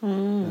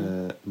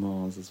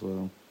Mars as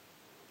well,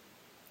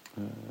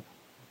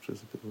 which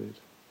was a bit weird.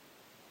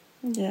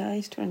 Yeah, I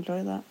used to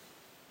enjoy that.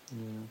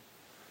 Yeah.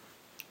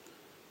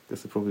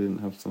 Guess they probably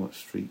didn't have so much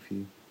street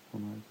view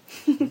on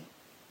either.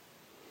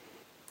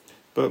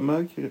 But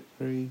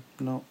Mercury,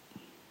 not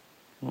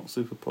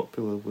super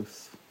popular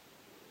with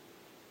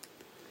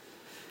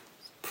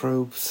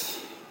probes.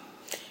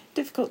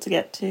 Difficult to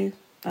get to.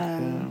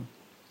 Yeah.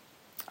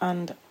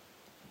 And,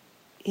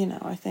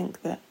 I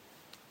think that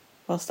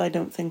whilst I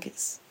don't think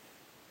it's,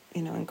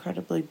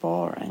 incredibly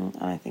boring,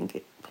 I think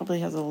it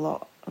probably has a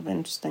lot of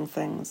interesting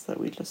things that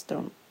we just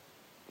don't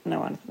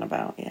know anything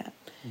about yet.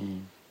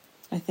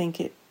 I think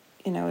it,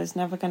 is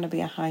never going to be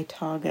a high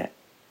target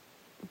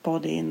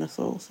body in the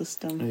solar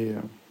system.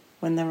 Yeah.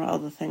 When there are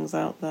other things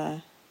out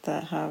there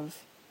that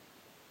have,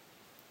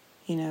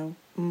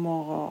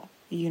 more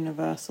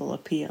universal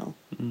appeal.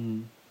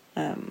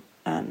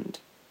 And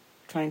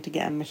trying to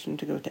get a mission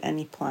to go to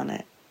any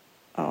planet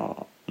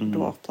or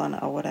dwarf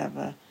planet or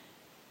whatever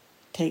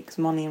takes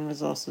money and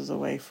resources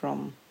away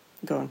from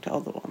going to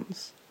other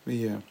ones.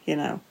 Yeah.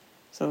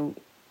 So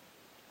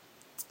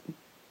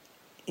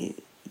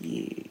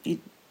you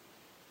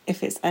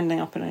if it's ending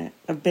up in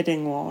a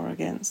bidding war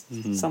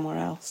against somewhere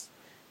else,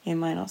 it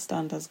might not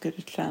stand as good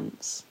a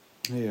chance.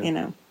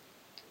 Yeah.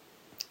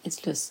 It's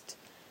just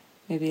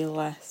maybe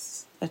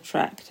less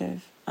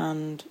attractive,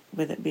 and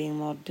with it being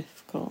more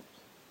difficult,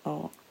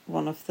 or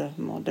one of the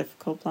more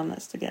difficult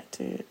planets to get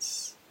to,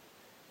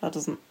 that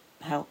doesn't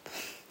help.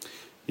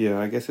 Yeah,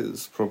 I guess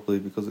it's probably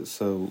because it's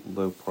so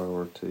low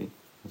priority,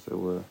 as it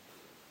were,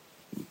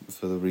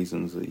 for the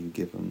reasons that you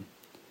give them.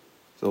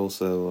 It's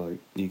also like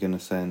you're going to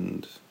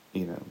send,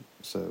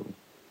 so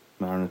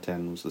Mariner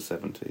 10 was the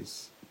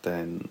 70s.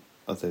 Then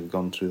as they've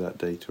gone through that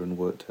data and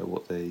worked out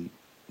what they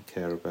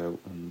care about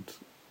and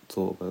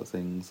thought about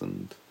things,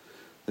 and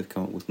they've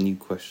come up with new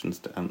questions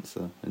to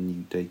answer and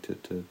new data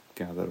to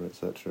gather,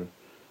 etc.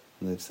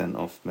 And they've sent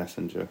off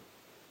Messenger,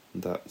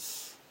 and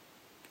that's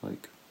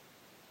like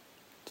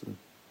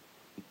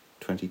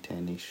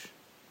 2010-ish.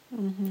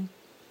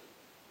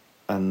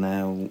 And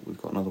now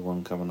we've got another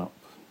one coming up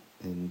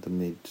in the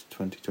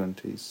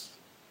mid-2020s.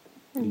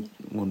 You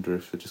wonder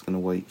if they're just going to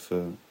wait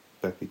for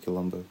Bepi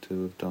Colombo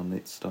to have done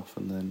its stuff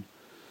and then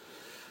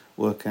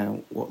work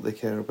out what they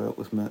care about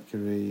with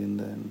Mercury, and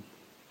then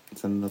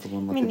send another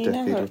one like a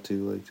decade or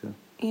two later.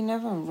 You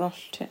never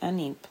rush to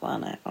any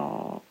planet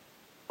or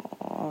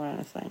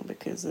anything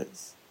because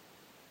it's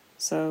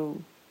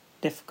so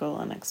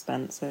difficult and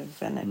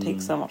expensive, and it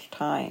takes so much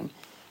time.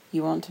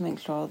 You want to make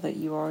sure that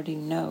you already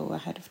know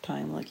ahead of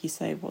time, like you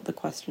say, what the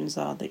questions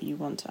are that you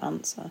want to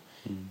answer.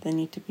 They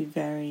need to be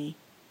very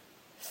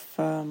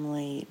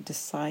firmly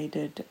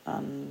decided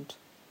and,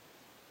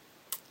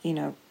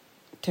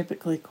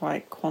 typically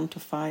quite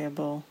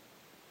quantifiable.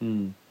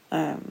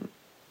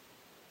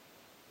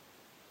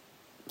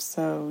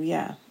 So,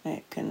 yeah,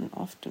 it can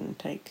often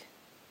take,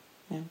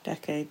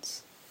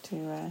 decades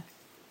to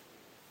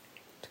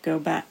go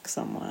back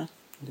somewhere.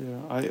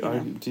 Yeah, I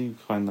do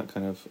find that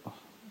kind of...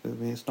 I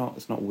mean, it's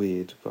not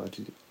weird, but I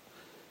do,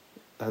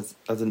 as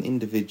an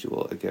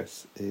individual, I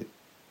guess it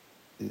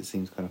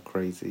seems kind of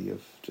crazy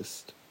of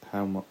just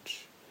how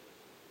much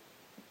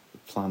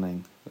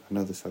planning. I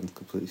know this sounds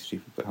completely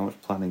stupid, but how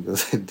much planning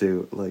goes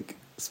into like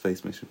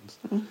space missions,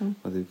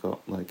 where they've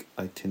got like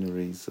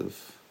itineraries of,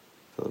 is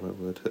that the right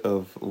word,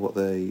 of what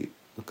they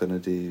are going to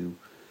do.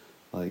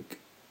 Like,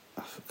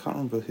 I can't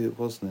remember who it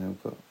was now,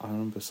 but I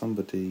remember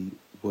somebody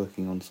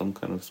working on some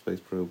kind of space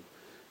probe,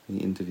 and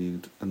he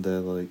interviewed, and they're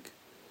like,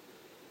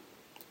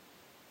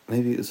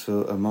 maybe it was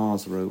for a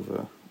Mars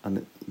rover,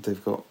 and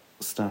they've got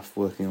staff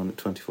working on it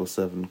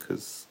 24/7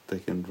 because they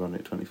can run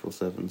it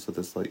 24/7. So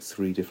there's like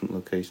 3 different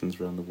locations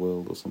around the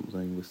world or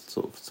something, with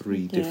sort of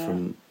 3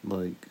 different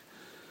like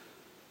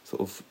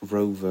sort of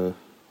rover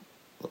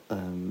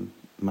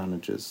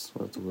managers,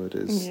 whatever the word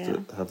is,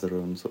 that have their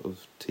own sort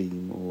of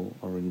team or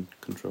are in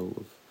control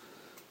of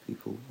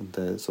people, and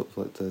they're sort of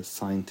like the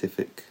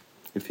scientific.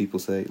 If people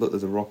say, "Look,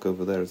 there's a rock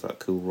over there. Is that a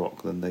cool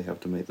rock?" Then they have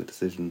to make the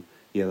decision.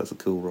 Yeah, that's a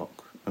cool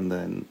rock. And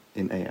then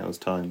in 8 hours'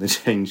 time, they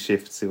change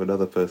shifts to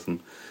another person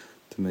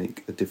to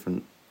make a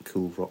different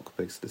cool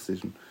rock-based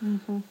decision.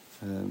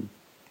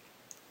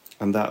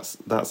 And that's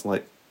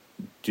like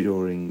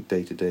during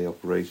day-to-day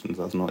operations.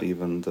 That's not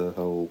even the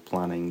whole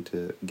planning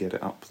to get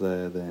it up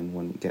there. Then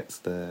when it gets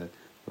there,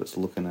 what it's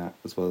looking at,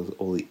 as well as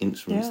all the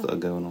instruments that are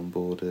going on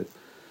board it.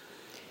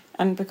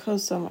 And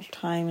because so much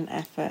time and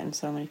effort and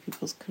so many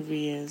people's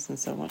careers and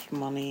so much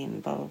money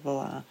and blah, blah,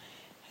 blah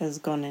has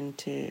gone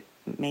into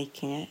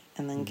making it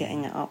and then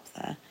getting it up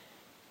there,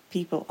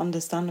 people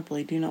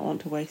understandably do not want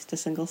to waste a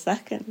single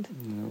second.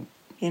 No.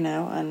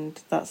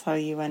 And that's how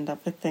you end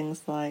up with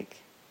things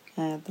like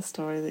the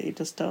story that you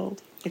just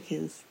told,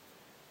 because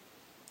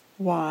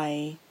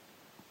why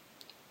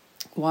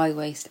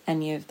waste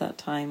any of that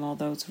time or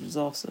those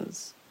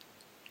resources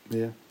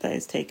Yeah. that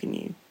it's taken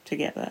you to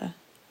get there,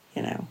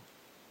 you know.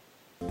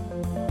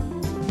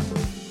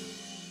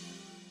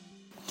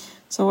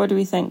 So what do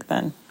we think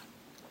then?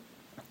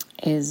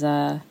 Is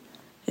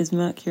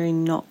Mercury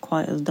not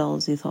quite as dull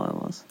as you thought it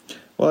was?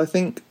 Well, I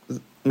think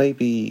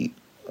maybe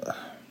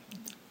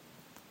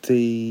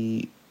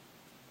the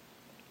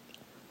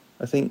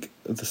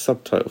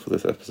subtitle for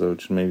this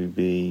episode should maybe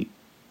be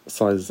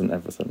Sizes and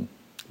Everything,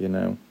 you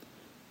know,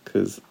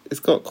 because it's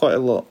got quite a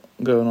lot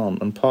going on,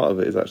 and part of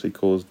it is actually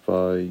caused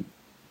by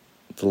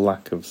the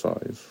lack of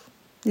size.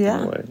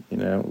 Yeah. In a way, you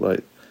know,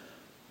 like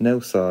no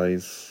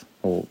size,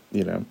 or,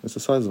 you know, it's the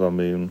size of our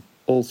moon,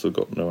 also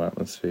got no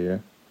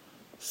atmosphere,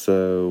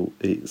 so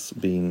it's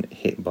been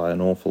hit by an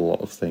awful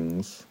lot of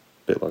things,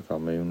 a bit like our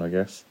moon, I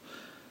guess,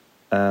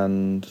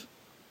 and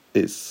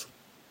it's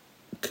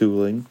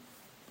cooling,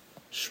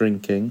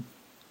 shrinking,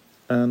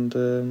 and,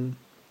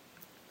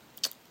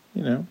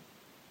 you know,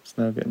 it's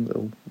now getting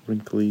little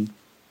wrinkly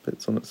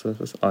bits on its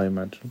surface, I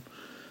imagine.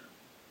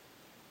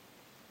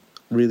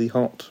 Really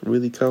hot,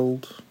 really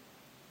cold,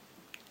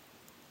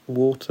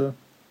 water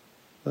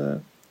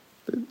there.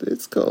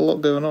 It's got a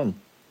lot going on.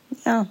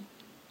 Yeah.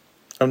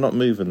 I'm not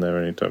moving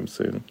there anytime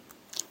soon.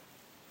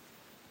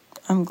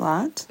 I'm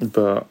glad.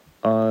 But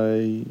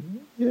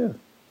yeah.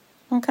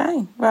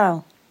 Okay,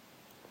 well,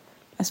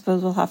 I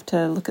suppose we'll have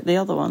to look at the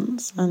other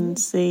ones and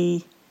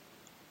see,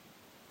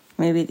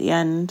 maybe at the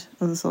end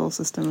of the solar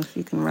system, if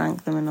you can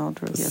rank them in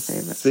order of your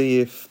favourites. See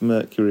if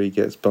Mercury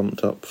gets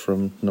bumped up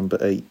from number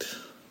 8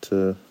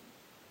 to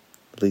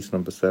at least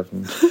number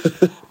 7.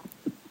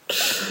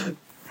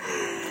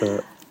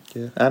 But,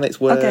 yeah. And it's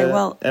where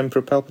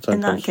Emperor Palpatine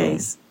in that comes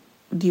case,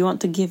 do you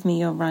want to give me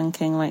your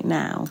ranking right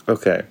now?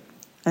 Okay.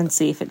 And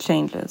see if it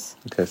changes?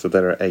 Okay, so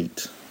there are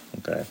 8.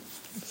 Okay.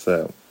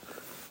 So,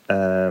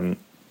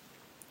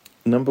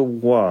 number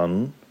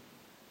 1...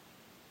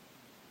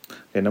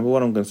 Okay, number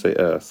 1 I'm going to say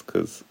Earth,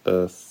 because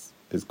Earth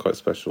is quite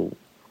special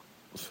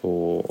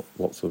for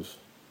lots of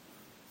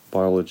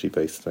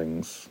biology-based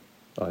things,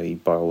 i.e.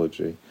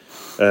 biology.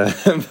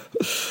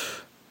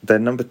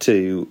 Then number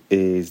 2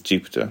 is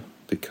Jupiter,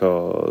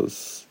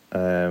 because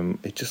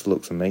it just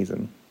looks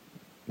amazing.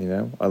 You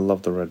know, I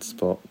love the red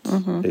spot.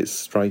 Mm-hmm. It's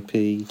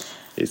stripy.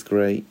 It's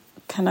great.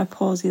 Can I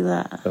pause you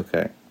there?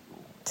 Okay.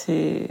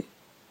 To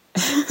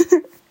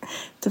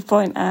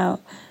point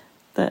out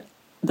that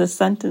the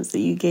sentence that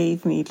you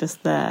gave me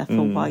just there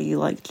for why you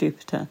like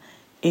Jupiter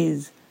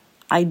is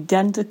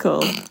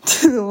identical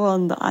to the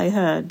one that I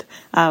heard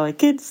our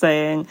kids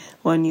saying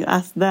when you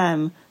asked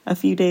them a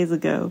few days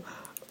ago,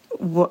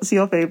 what's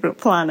your favourite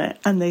planet?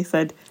 And they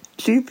said,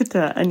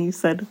 Jupiter. And you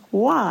said,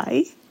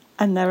 why?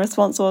 And their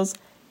response was,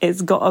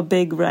 it's got a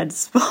big red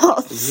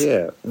spot.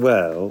 Yeah,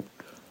 well,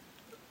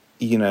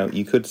 you know,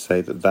 you could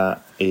say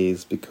that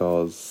is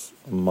because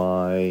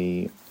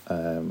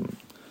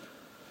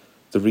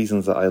the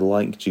reasons that I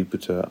like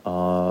Jupiter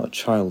are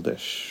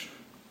childish,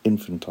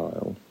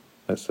 infantile,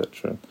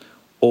 etc.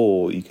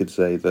 Or you could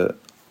say that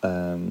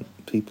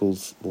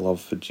people's love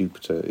for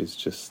Jupiter is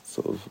just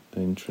sort of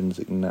an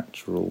intrinsic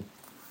natural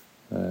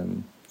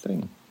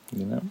thing,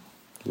 you know,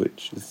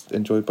 which is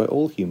enjoyed by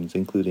all humans,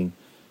 including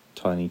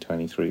tiny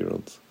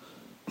 3-year-olds.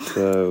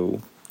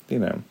 So, you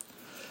know.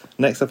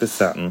 Next up is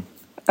Saturn.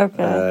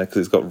 Okay. Because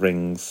it's got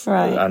rings.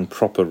 Right. And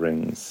proper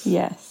rings.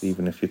 Yes.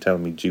 Even if you're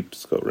telling me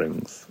Jupiter's got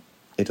rings,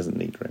 it doesn't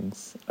need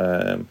rings.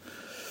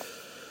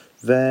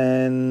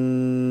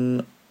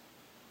 Then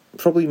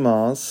probably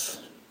Mars.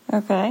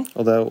 Okay.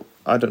 Although,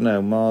 I don't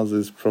know, Mars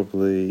is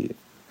probably...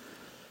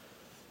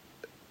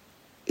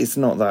 It's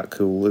not that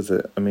cool, is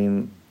it? I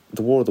mean,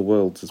 the War of the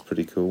Worlds is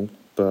pretty cool,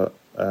 but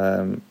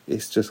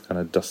it's just kind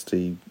of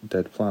dusty,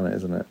 dead planet,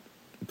 isn't it?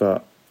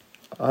 But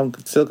I'm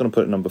still going to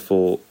put it number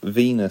 4.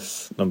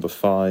 Venus, number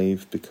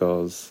 5,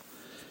 because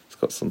it's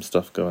got some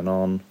stuff going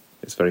on.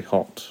 It's very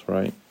hot,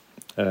 right?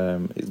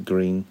 It's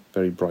green,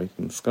 very bright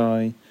in the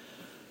sky.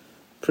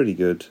 Pretty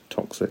good,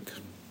 toxic.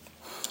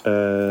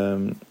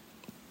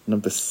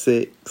 Number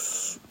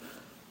 6.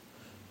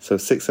 So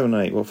 6, 7,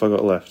 8, what have I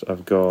got left?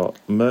 I've got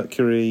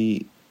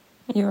Mercury,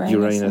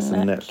 Uranus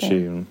and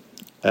Neptune.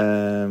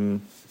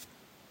 I'm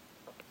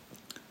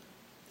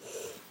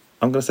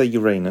going to say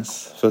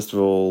Uranus. First of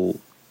all,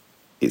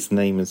 its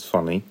name is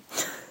funny.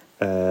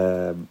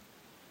 Second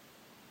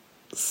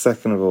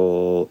of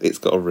all, it's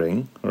got a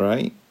ring,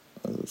 right?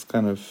 It's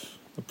kind of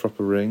a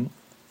proper ring.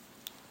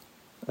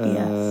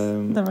 Yes,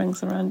 the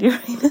rings around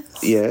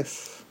Uranus.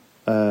 Yes.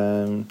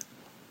 And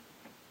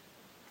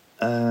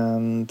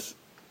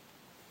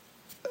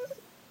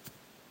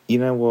you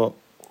know what?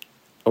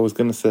 I was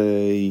going to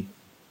say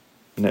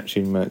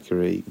Neptune,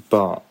 Mercury,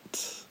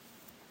 but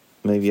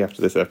maybe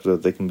after this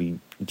episode they can be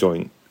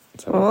joint.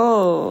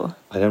 So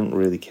I don't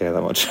really care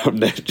that much about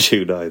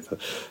Neptune either.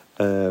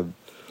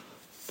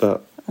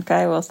 But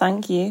okay, well,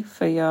 thank you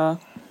for your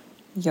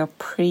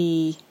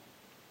pre-tour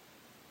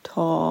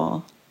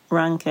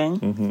ranking.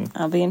 Mm-hmm.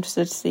 I'll be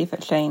interested to see if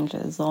it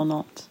changes or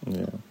not.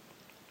 Yeah.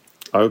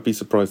 I would be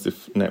surprised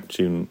if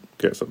Neptune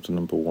gets up to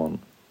number 1,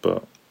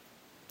 but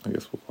I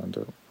guess we'll find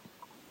out.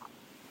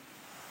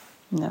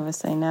 Never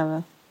say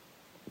never.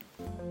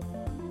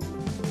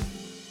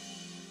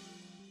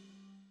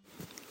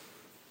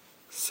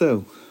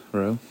 So,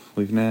 Ro,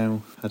 we've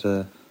now had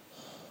a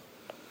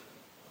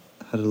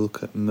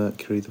look at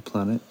Mercury, the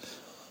planet.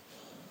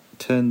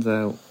 Turns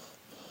out,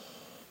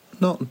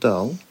 not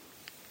dull,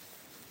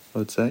 I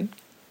would say.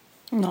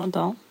 Not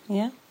dull,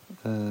 yeah.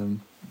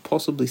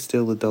 Possibly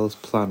still the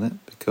dullest planet,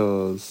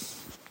 because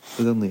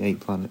there's only 8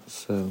 planets,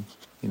 so,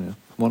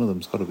 one of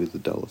them's got to be the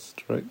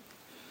dullest, right?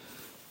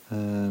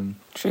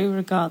 True,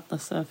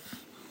 regardless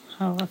of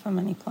however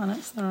many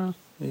planets there are.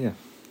 Yeah.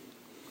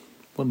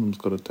 One of them's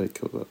got to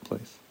take up that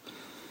place.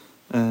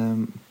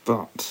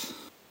 But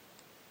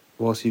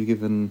whilst you've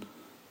given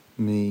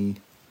me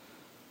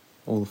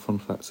all the fun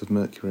facts of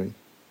Mercury,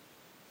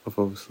 I've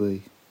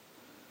obviously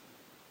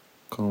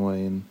gone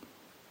away and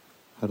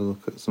had a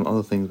look at some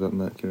other things about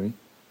Mercury.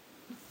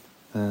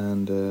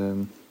 And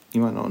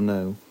you might not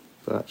know,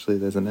 but actually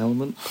there's an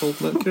element called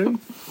Mercury.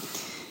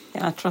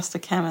 Yeah, I trust a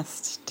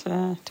chemist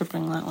to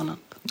bring that one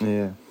up.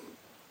 Yeah.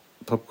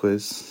 Pub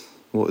quiz.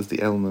 What is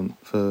the element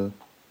for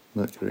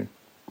Mercury?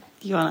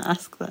 Do you want to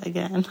ask that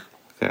again?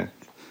 Okay.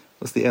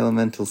 What's the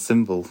elemental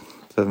symbol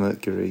for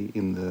Mercury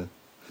in the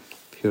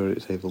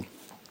periodic table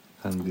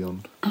and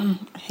beyond?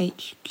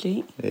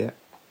 Hg. Yeah.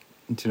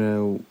 Do you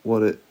know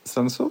what it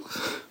stands for?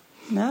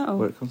 No.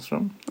 Where it comes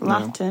from?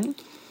 Latin.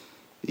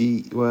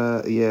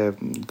 No.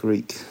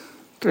 Greek.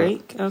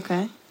 Greek,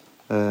 okay.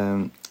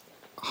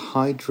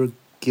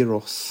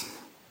 Hydrogyros,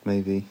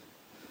 maybe,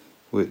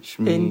 which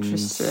means...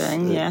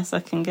 Interesting, yes,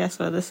 I can guess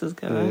where this is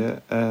going.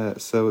 Yeah,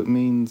 so it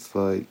means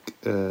like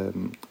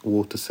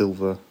water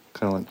silver,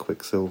 kind of like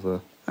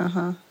quicksilver.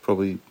 Uh-huh.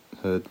 Probably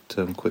heard the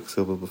term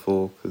quicksilver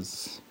before,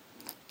 because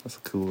that's a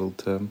cool old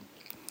term.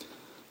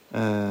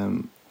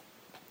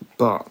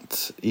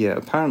 But, yeah,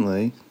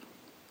 apparently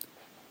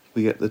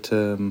we get the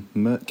term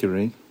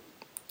Mercury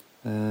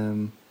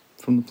from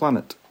the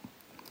planet.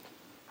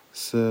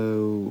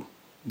 So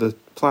the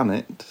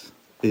planet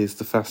is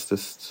the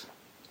fastest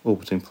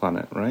orbiting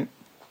planet, right?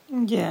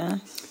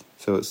 Yes.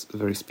 So it's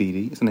very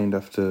speedy. It's named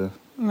after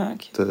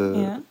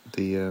Mercury.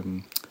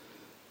 the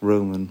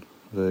Roman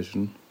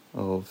version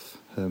of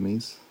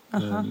Hermes.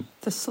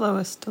 The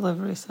slowest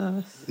delivery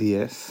service.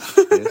 Yes,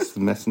 the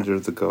messenger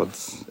of the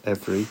gods,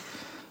 every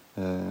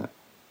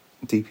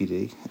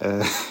DPD.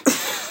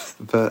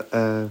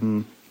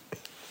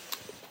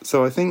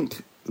 So I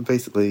think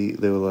basically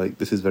they were like,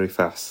 this is very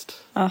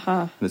fast.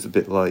 And it's a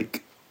bit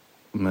like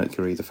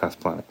Mercury, the fast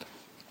planet.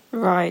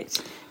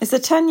 Right. It's a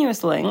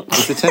tenuous link.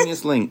 It's a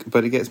tenuous link,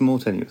 but it gets more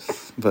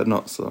tenuous, but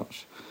not so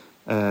much.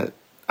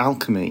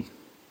 Alchemy.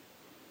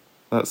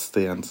 That's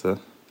the answer.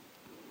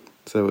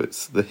 So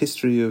it's the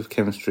history of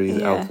chemistry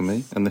is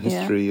alchemy, and the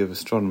history of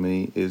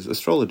astronomy is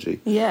astrology.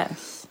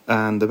 Yes.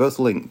 And they're both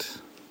linked.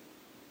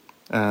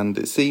 And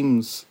it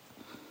seems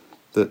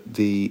that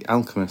the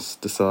alchemists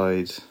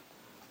decide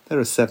there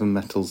are 7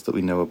 metals that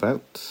we know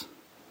about,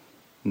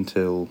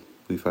 until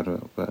we found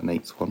out about an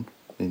 8th one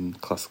in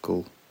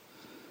classical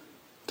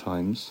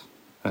times.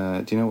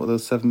 Do you know what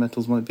those 7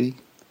 metals might be?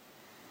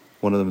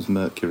 One of them is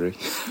Mercury.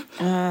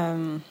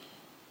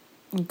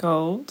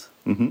 Gold.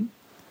 Mm-hmm.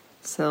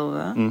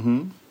 Silver.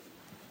 Mm-hmm.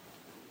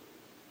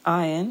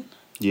 Iron.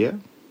 Yeah.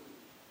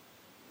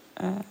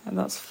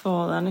 That's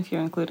 4 then, if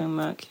you're including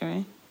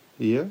Mercury.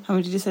 Yeah. How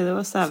many did you say there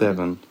were?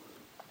 7?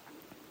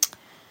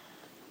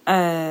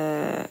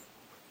 7.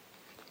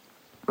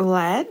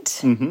 Lead.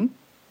 Mm-hmm.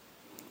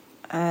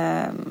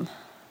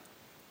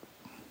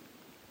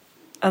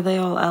 Are they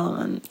all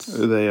elements?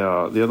 They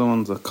are. The other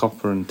ones are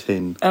copper and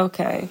tin.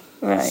 Okay,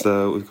 right.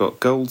 So we've got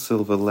gold,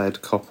 silver,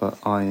 lead, copper,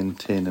 iron,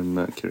 tin and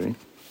mercury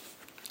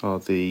are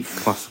the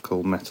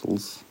classical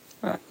metals.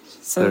 Right.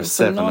 There are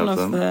 7 none of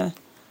them.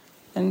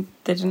 And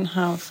they didn't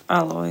have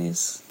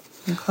alloys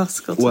in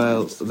classical times.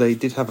 Well, they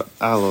did have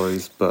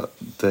alloys, but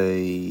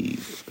they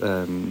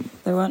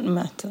weren't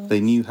metal.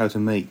 They knew how to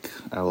make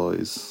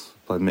alloys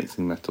by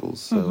mixing metals,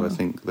 so I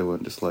think they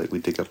weren't just like, we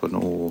dig up an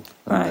ore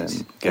and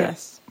then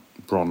get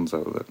bronze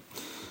out of it.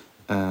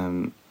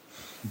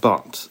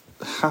 But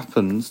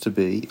happens to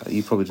be,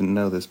 you probably didn't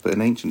know this, but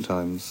in ancient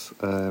times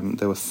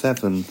there were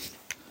 7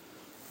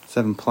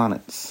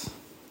 planets.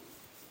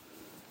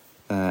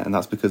 And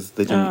that's because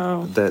they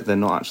didn't. They're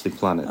not actually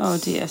planets. Oh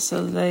dear!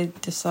 So they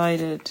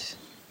decided,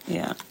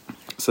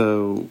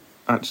 So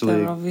actually,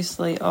 they're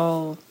obviously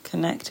all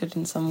connected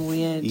in some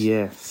weird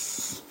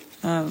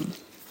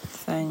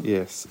thing.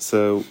 Yes.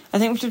 So I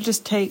think we should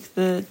just take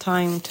the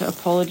time to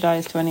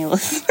apologise to any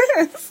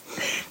listeners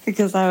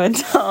because our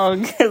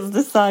dog has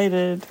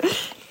decided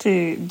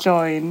to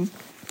join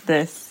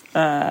this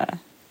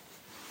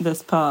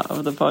this part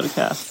of the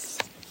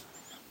podcast.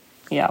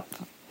 Yep.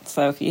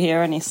 So if you hear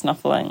any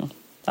snuffling,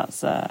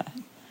 that's the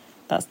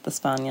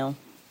spaniel.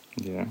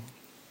 Yeah.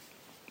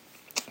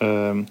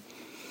 So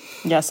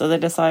they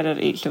decided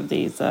each of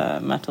these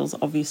metals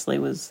obviously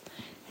was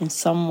in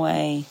some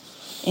way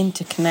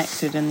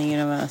interconnected in the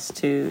universe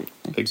to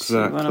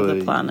one of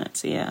the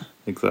planets. Yeah.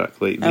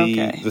 Exactly.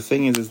 The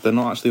thing is they're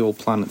not actually all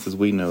planets as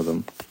we know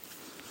them.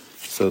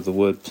 So the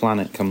word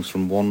planet comes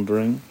from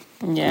wandering.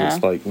 Yeah.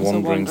 It's like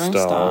wandering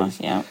stars. Star,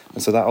 yeah.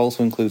 And so that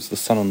also includes the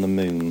sun and the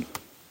moon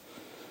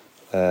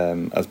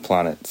as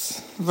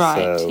planets.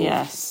 Right, so,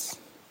 yes.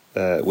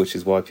 Which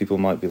is why people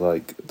might be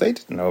like, they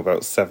didn't know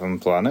about 7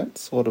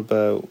 planets. What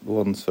about the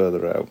ones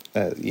further out?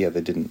 Yeah,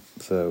 they didn't.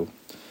 So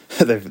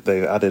they've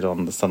added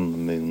on the sun and the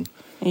moon.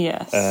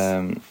 Yes.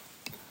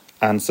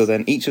 And so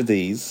then each of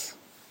these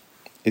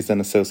is then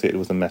associated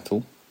with a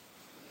metal.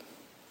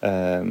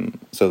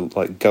 So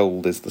like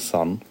gold is the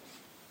sun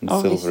and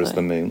silver is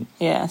the moon.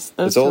 Yes.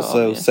 There's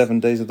also obvious. 7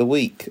 days of the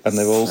week, and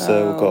they've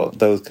also got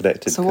those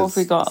connected. So what have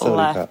we got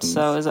left? Patterns.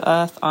 So is it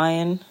Earth,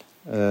 Iron?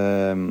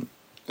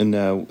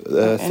 No,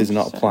 Earth is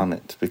not a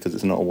planet because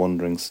it's not a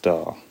wandering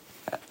star.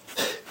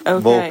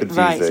 Okay, More confusing.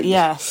 Right,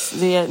 yes.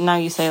 Now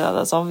you say that,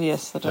 that's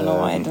obvious. I don't know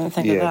why I didn't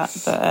think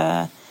of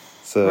that.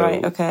 But,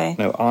 right, okay.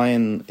 No,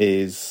 Iron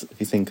is, if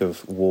you think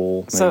of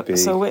war, maybe...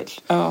 So which...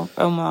 Oh,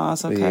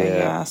 Mars, okay,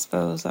 yeah, I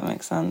suppose that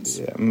makes sense.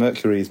 Yeah,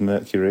 Mercury is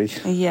Mercury.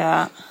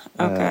 Yeah,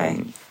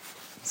 okay.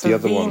 So the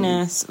other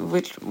Venus,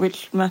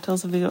 which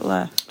metals have we got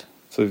left?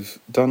 So we've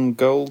done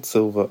gold,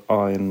 silver,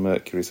 iron,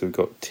 mercury. So we've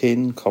got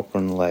tin, copper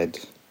and lead.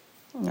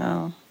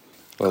 No.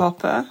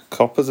 Copper?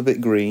 Copper's a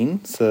bit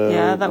green, so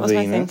yeah, that was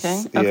Venus. my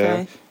thinking.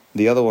 Okay. Yeah.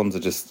 The other ones are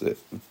just,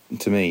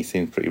 to me,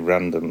 seem pretty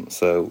random.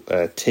 So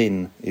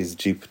tin is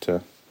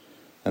Jupiter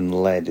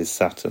and lead is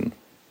Saturn.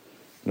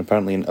 And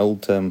apparently an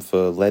old term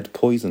for lead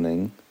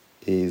poisoning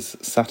is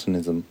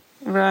Saturnism.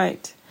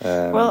 Right.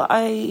 Well,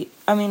 I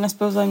mean, I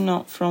suppose I'm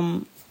not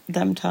from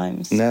them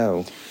times.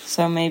 No.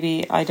 So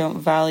maybe I don't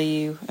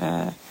value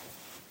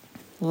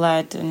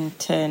lead and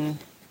tin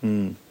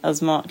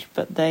as much,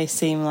 but they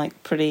seem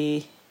like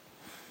pretty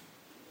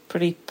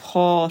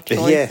poor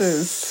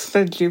choices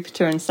for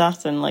Jupiter and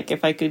Saturn. Like,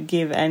 if I could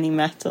give any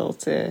metal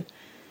to,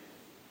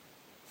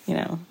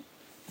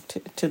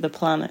 to the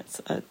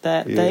planets,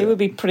 they would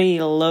be pretty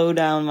low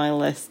down my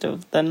list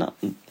of. They're not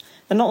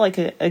like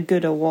a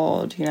good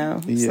award,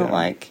 It's not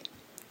like,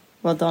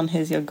 well done,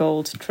 here's your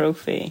gold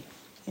trophy.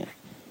 Yeah.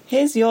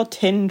 Here's your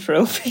tin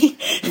trophy.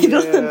 It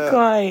doesn't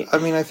quite. I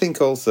mean, I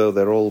think also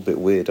they're all a bit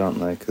weird, aren't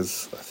they?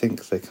 Because I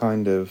think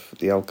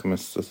the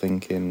alchemists are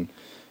thinking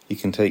you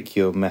can take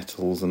your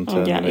metals and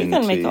turn them into you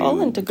can make it all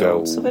into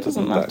gold, so it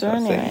doesn't matter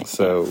anyway.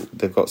 So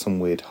they've got some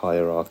weird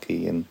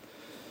hierarchy and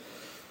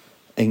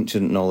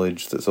ancient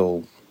knowledge that's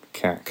all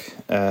cack.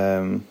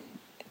 But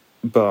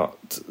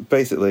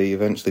basically,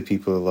 eventually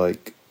people are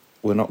like,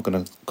 we're not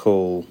going to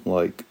call,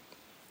 like,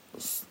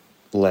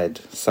 lead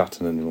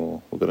Saturn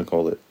anymore. We're going to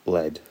call it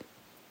lead.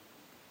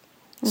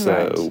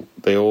 So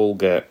they all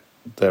get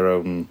their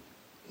own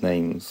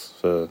names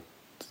for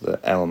the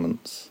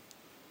elements.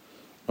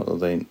 Not that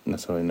they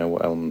necessarily know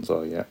what elements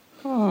are yet.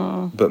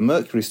 But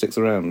Mercury sticks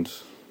around.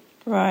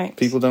 Right.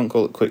 People don't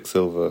call it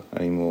Quicksilver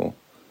anymore.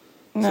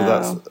 No. So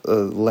that's a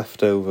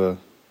leftover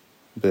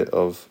bit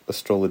of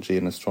astrology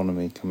and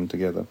astronomy coming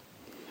together.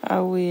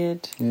 How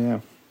weird. Yeah.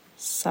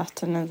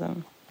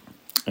 Saturnism.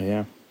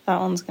 Yeah. That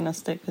one's going to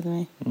stick with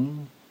me.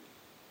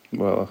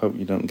 Well, I hope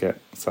you don't get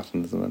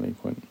Saturnism at any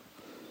point.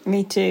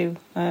 Me too.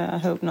 I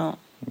hope not.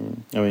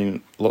 I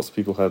mean, lots of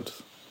people had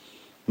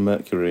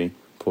mercury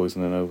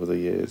poisoning over the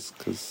years.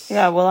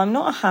 Yeah, well, I'm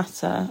not a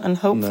hatter, and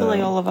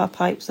hopefully all of our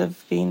pipes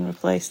have been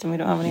replaced and we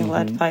don't have any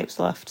lead pipes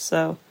left,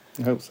 so...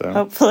 I hope so.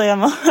 Hopefully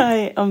I'm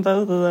alright on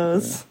both of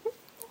those.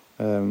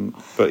 Yeah.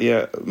 But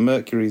yeah,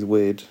 mercury's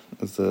weird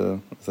as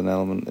an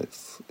element.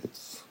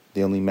 It's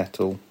the only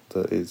metal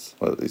that is...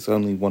 Well, it's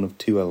only one of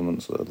 2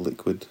 elements that are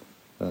liquid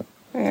at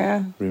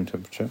room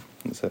temperature,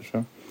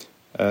 etc.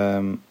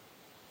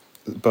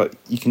 But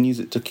you can use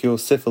it to cure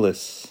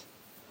syphilis.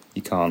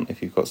 You can't.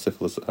 If you've got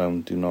syphilis at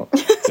home, do not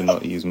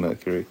use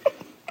mercury.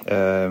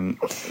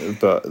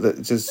 But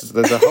there's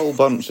a whole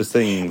bunch of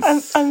things.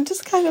 I'm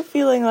just kind of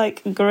feeling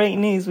like, great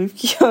news, we've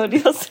cured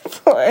your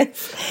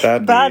syphilis.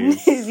 Bad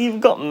news,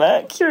 you've got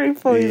mercury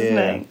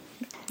poisoning.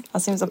 Yeah. That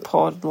seems a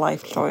poor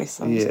life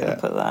choice. I'm just going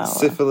to put that out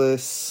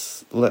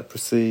Syphilis,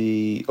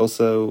 leprosy,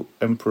 also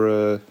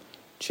Emperor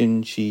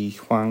Qin Shi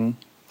Huang,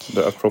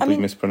 that I've probably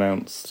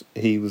mispronounced.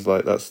 He was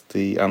like, that's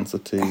the answer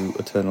to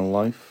eternal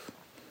life.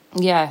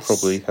 Yes.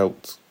 Probably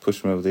helped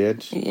push him over the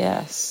edge.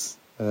 Yes.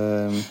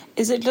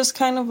 Is it just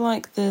kind of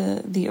like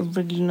the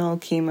original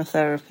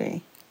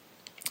chemotherapy?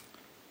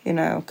 Kind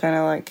of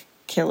like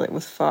kill it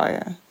with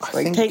fire. It's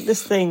like, take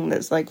this thing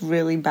that's like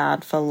really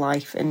bad for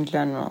life in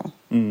general,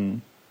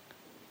 and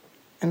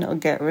it'll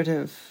get rid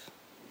of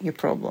your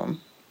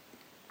problem.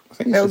 I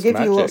think it'll give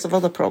you lots of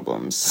other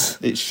problems.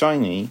 It's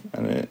shiny,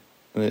 and it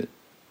you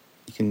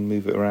can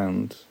move it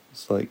around.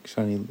 It's like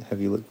shiny,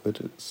 heavy liquid.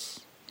 It's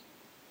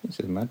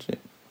just magic.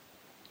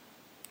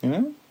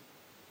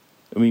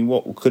 I mean,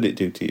 what could it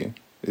do to you?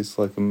 It's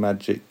like a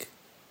magic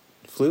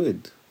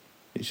fluid.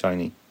 It's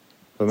shiny.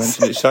 If I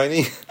mentioned it's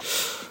shiny,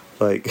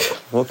 like,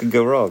 what could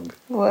go wrong?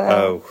 Well,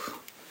 oh,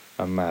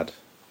 I'm mad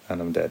and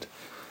I'm dead.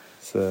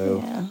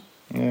 So,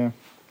 yeah.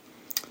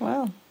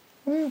 Well,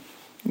 there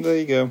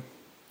you go.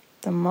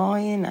 The more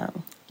you know.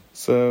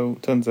 So,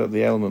 turns out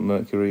the element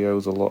mercury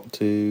owes a lot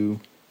to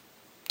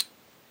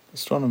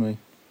astronomy.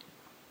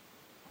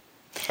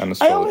 And I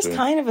astrology. always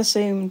kind of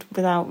assumed,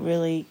 without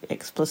really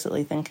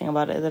explicitly thinking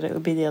about it, that it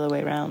would be the other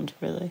way around,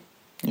 really.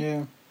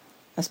 Yeah.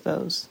 I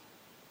suppose.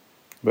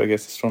 But I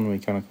guess astronomy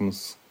kind of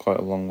comes quite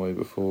a long way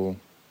before.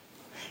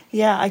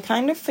 Yeah, I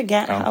kind of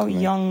forget Alchemy, how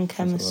young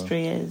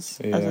chemistry is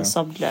as Yeah. a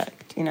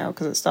subject,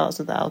 because it starts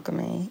with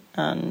alchemy,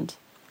 and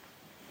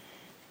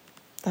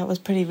that was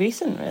pretty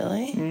recent,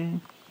 really.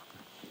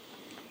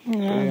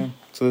 Yeah.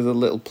 So there's a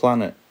little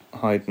planet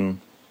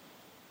hiding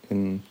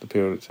in the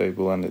periodic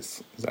table, and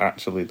it's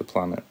actually the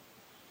planet,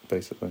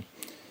 basically.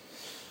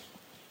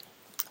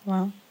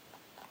 Well,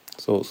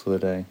 Thoughts for the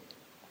day.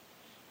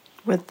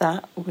 with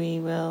that, we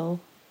will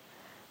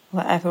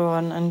let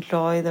everyone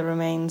enjoy the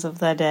remains of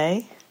their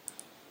day.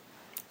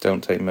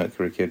 Don't take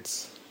Mercury,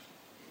 kids.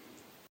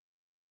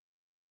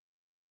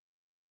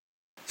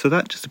 So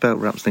that just about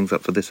wraps things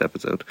up for this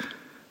episode.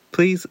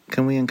 Please,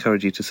 can we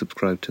encourage you to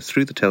subscribe to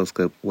Through the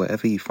Telescope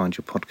wherever you find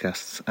your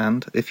podcasts,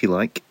 and if you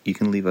like, you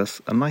can leave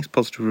us a nice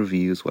positive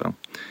review as well.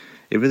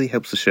 It really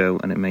helps the show,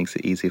 and it makes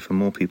it easier for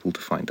more people to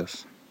find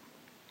us.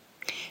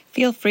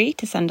 Feel free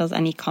to send us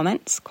any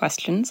comments,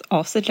 questions,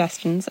 or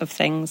suggestions of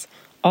things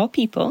or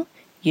people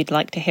you'd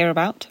like to hear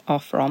about or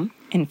from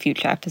in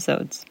future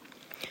episodes.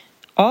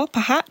 Or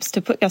perhaps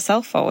to put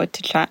yourself forward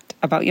to chat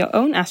about your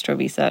own astro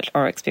research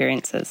or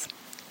experiences.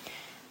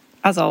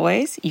 As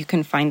always, you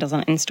can find us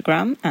on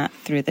Instagram at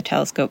Through the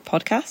Telescope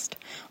Podcast,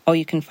 or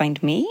you can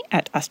find me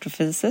at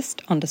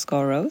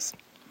astrophysicist_Rose.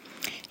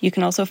 You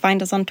can also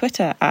find us on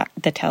Twitter at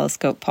The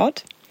Telescope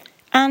Pod,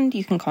 and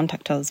you can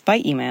contact us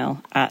by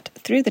email at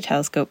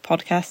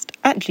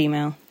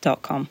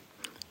throughthetelescopepodcast@gmail.com.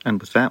 And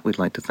with that, we'd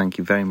like to thank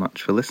you very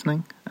much for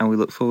listening, and we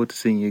look forward to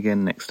seeing you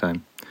again next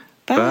time.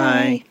 Bye.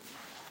 Bye.